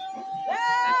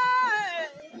 Hey.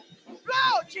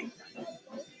 Blow, Jesus.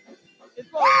 It's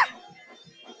blowing.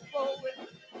 It's blowing.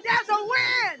 There's a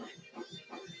wind.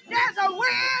 There's a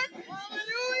wind.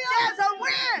 Hallelujah. There's a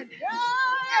wind.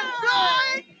 Yeah.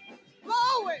 It's blowing.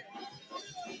 Blowing.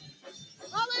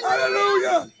 Hallelujah.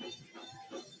 Hallelujah.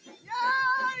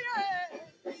 Yeah, yeah.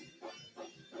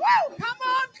 Woo! Come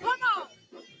on, come on.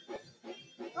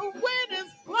 The wind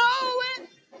is blowing.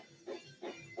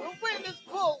 The wind is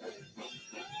blowing.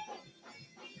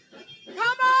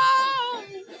 Come on.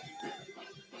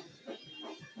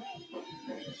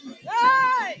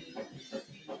 Hey.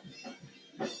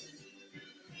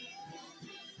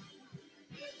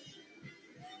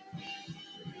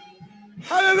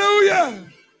 Hallelujah.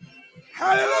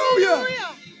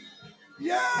 Hallelujah.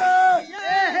 Yes.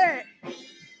 Yeah.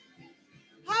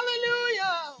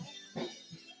 Hallelujah.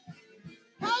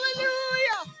 Hallelujah.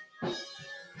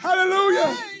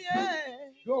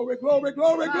 glory,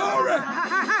 glory, glory.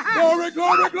 Glory,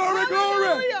 glory, glory, glory.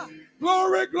 Hallelujah.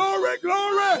 Glory, glory,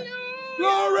 glory.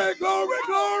 Glory, glory,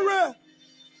 glory.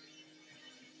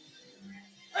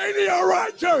 Ain't he all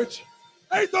right, church?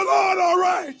 Ain't the Lord all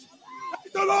right?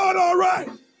 Ain't the Lord all right?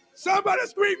 Somebody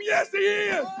scream, yes, he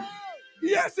is.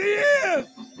 Yes, he is.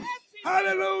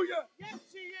 Hallelujah. Yes,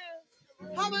 he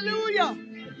is. Hallelujah.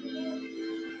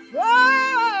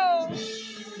 Whoa.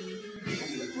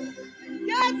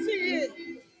 Yes, he is.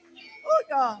 Oh,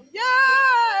 God.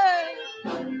 Yeah.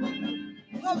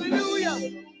 Hallelujah.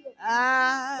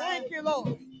 Thank you,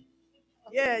 Lord.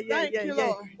 Yeah, Thank you,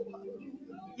 Lord.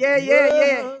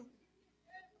 Yeah.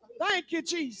 Thank you,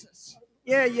 Jesus.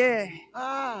 Yeah.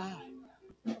 Ah.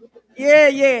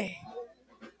 Yeah.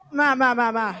 My.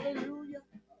 Hallelujah.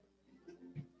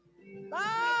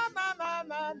 My.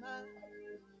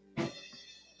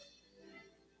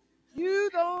 You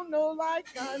don't know like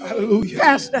I know. Hallelujah.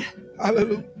 Pastor,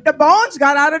 Hallelujah. the bones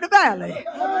got out of the valley.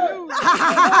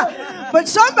 Hallelujah. But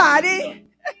somebody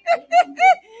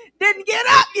didn't get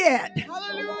up yet.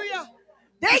 Hallelujah.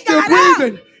 They He's still got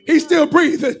breathing. up, He's still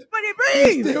breathing. but he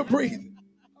He's breathed. still breathing.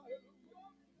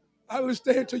 Hallelujah.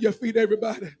 Stand to your feet,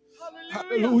 everybody.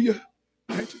 Hallelujah. Hallelujah.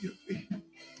 Stand to your feet.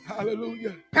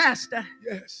 Hallelujah. Pastor,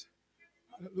 Yes.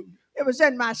 Hallelujah. it was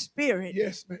in my spirit.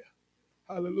 Yes, ma'am.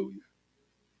 Hallelujah.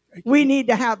 Thank you. We need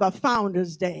to have a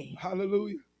Founders Day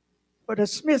Hallelujah. for the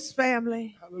Smiths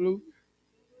family Hallelujah.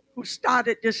 who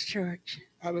started this church.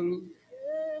 Hallelujah.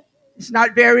 It's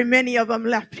not very many of them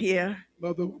left here.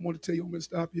 Mother, I want to tell you, I'm going to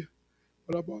stop you.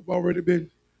 But I've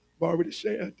already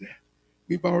shared that.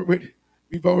 We've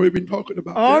already been talking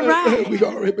about All that. right. We've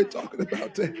already been talking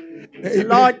about that. The Amen.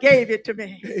 Lord gave it to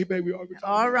me. Amen. We already talking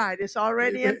All about right, it's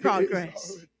already Amen. in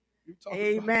progress. We're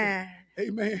talking about that.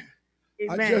 Amen.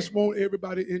 Amen. I just want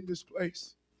everybody in this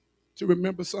place to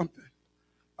remember something.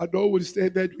 I know what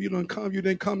said that you didn't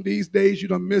come these days, you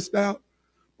done missed out.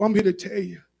 Well, I'm here to tell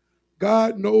you,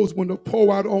 God knows when to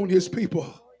pour out on his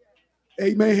people.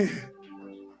 Amen.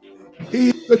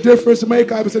 He's the difference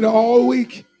maker. I've been saying it all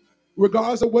week.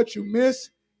 Regardless of what you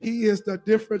miss, he is the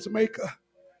difference maker.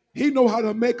 He know how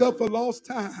to make up for lost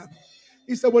time.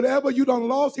 He said, whatever you done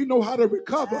lost, he know how to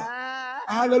recover.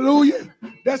 Hallelujah.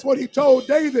 That's what he told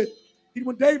David.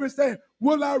 When David said,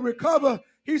 will I recover?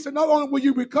 He said, not only will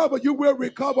you recover, you will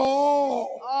recover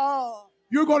all. Oh.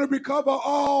 You're going to recover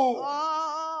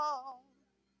all.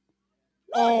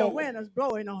 Lord, the wind is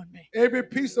blowing on me. Every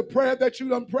piece of prayer that you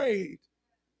done prayed,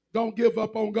 don't give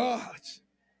up on God.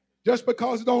 Just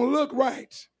because it don't look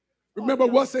right. Remember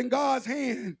what's in God's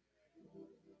hand.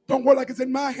 Don't work like it's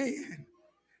in my hand.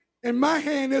 In my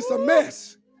hand, it's a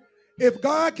mess. If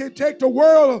God can take the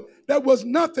world that was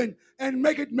nothing and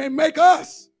make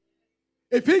us,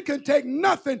 if he can take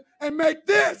nothing and make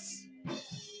this,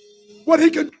 what he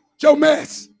can do with your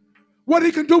mess, what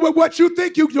he can do with what you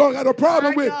think you got a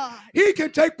problem with, he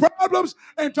can take problems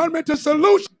and turn them into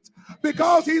solutions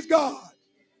because he's God.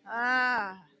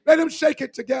 Let him shake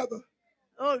it together.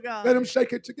 Oh, God. Let him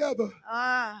shake it together.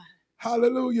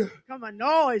 Hallelujah. Come on,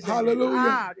 noise.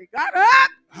 Hallelujah. They got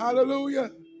up.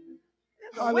 Hallelujah.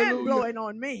 The wind blowing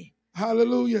on me.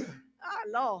 Hallelujah.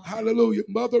 Lord. Hallelujah.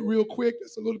 Mother, real quick,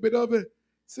 just a little bit of it.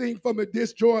 Sing for me,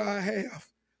 this joy I have,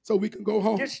 so we can go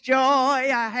home. This joy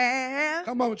I have.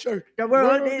 Come on, church. The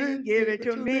world didn't give it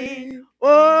to me.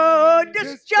 Oh,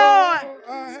 this joy I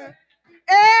have.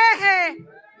 Hey.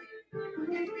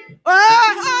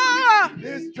 Oh,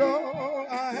 this joy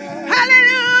I have.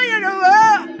 Hallelujah, the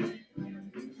world.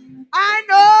 I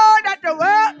know that the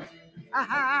world.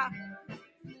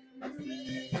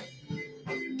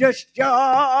 This joy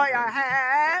I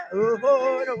have.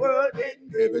 Oh, the world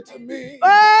didn't give it to me.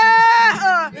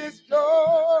 Oh, this joy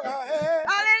I have.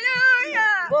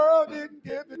 Hallelujah. The world didn't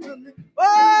give it to me.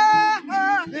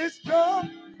 Oh, this joy.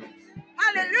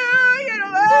 Hallelujah, the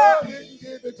world didn't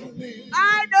give it to me.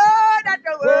 I know that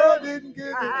the world didn't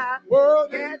give it.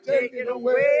 World didn't take it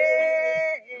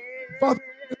away. Father,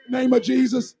 in the name of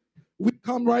Jesus, we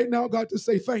come right now, God, to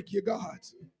say thank you, God.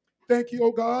 Thank you,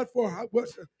 oh God, for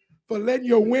letting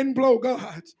your wind blow,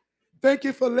 God. Thank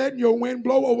you for letting your wind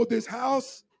blow over this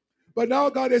house. But now,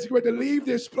 God, as you're ready to leave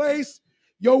this place,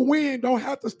 your wind don't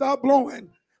have to stop blowing.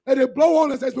 Let it blow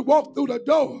on us as we walk through the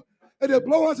door. Let it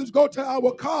blow on us as we go to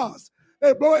our cars.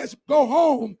 Let it blow us as we go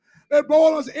home. Let it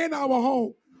blow on us in our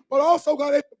home. But also,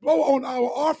 God, let it blow on our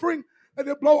offering. Let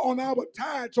it blow on our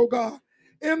tithes, oh God.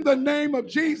 In the name of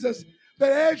Jesus,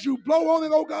 that as you blow on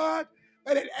it, oh God,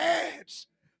 that it adds.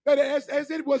 That as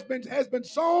it has been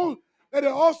sown, that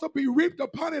it also be reaped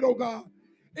upon it, oh God.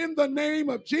 In the name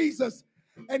of Jesus.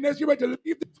 And as you're ready to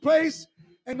leave this place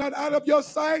and not out of your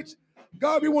sight,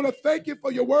 God, we want to thank you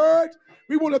for your word.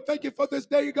 We want to thank you for this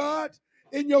day, God.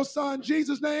 In your son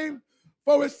Jesus' name,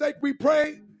 for his sake we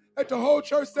pray. Let the whole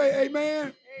church say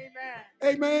amen.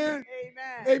 Amen. Amen.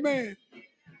 Amen. Amen.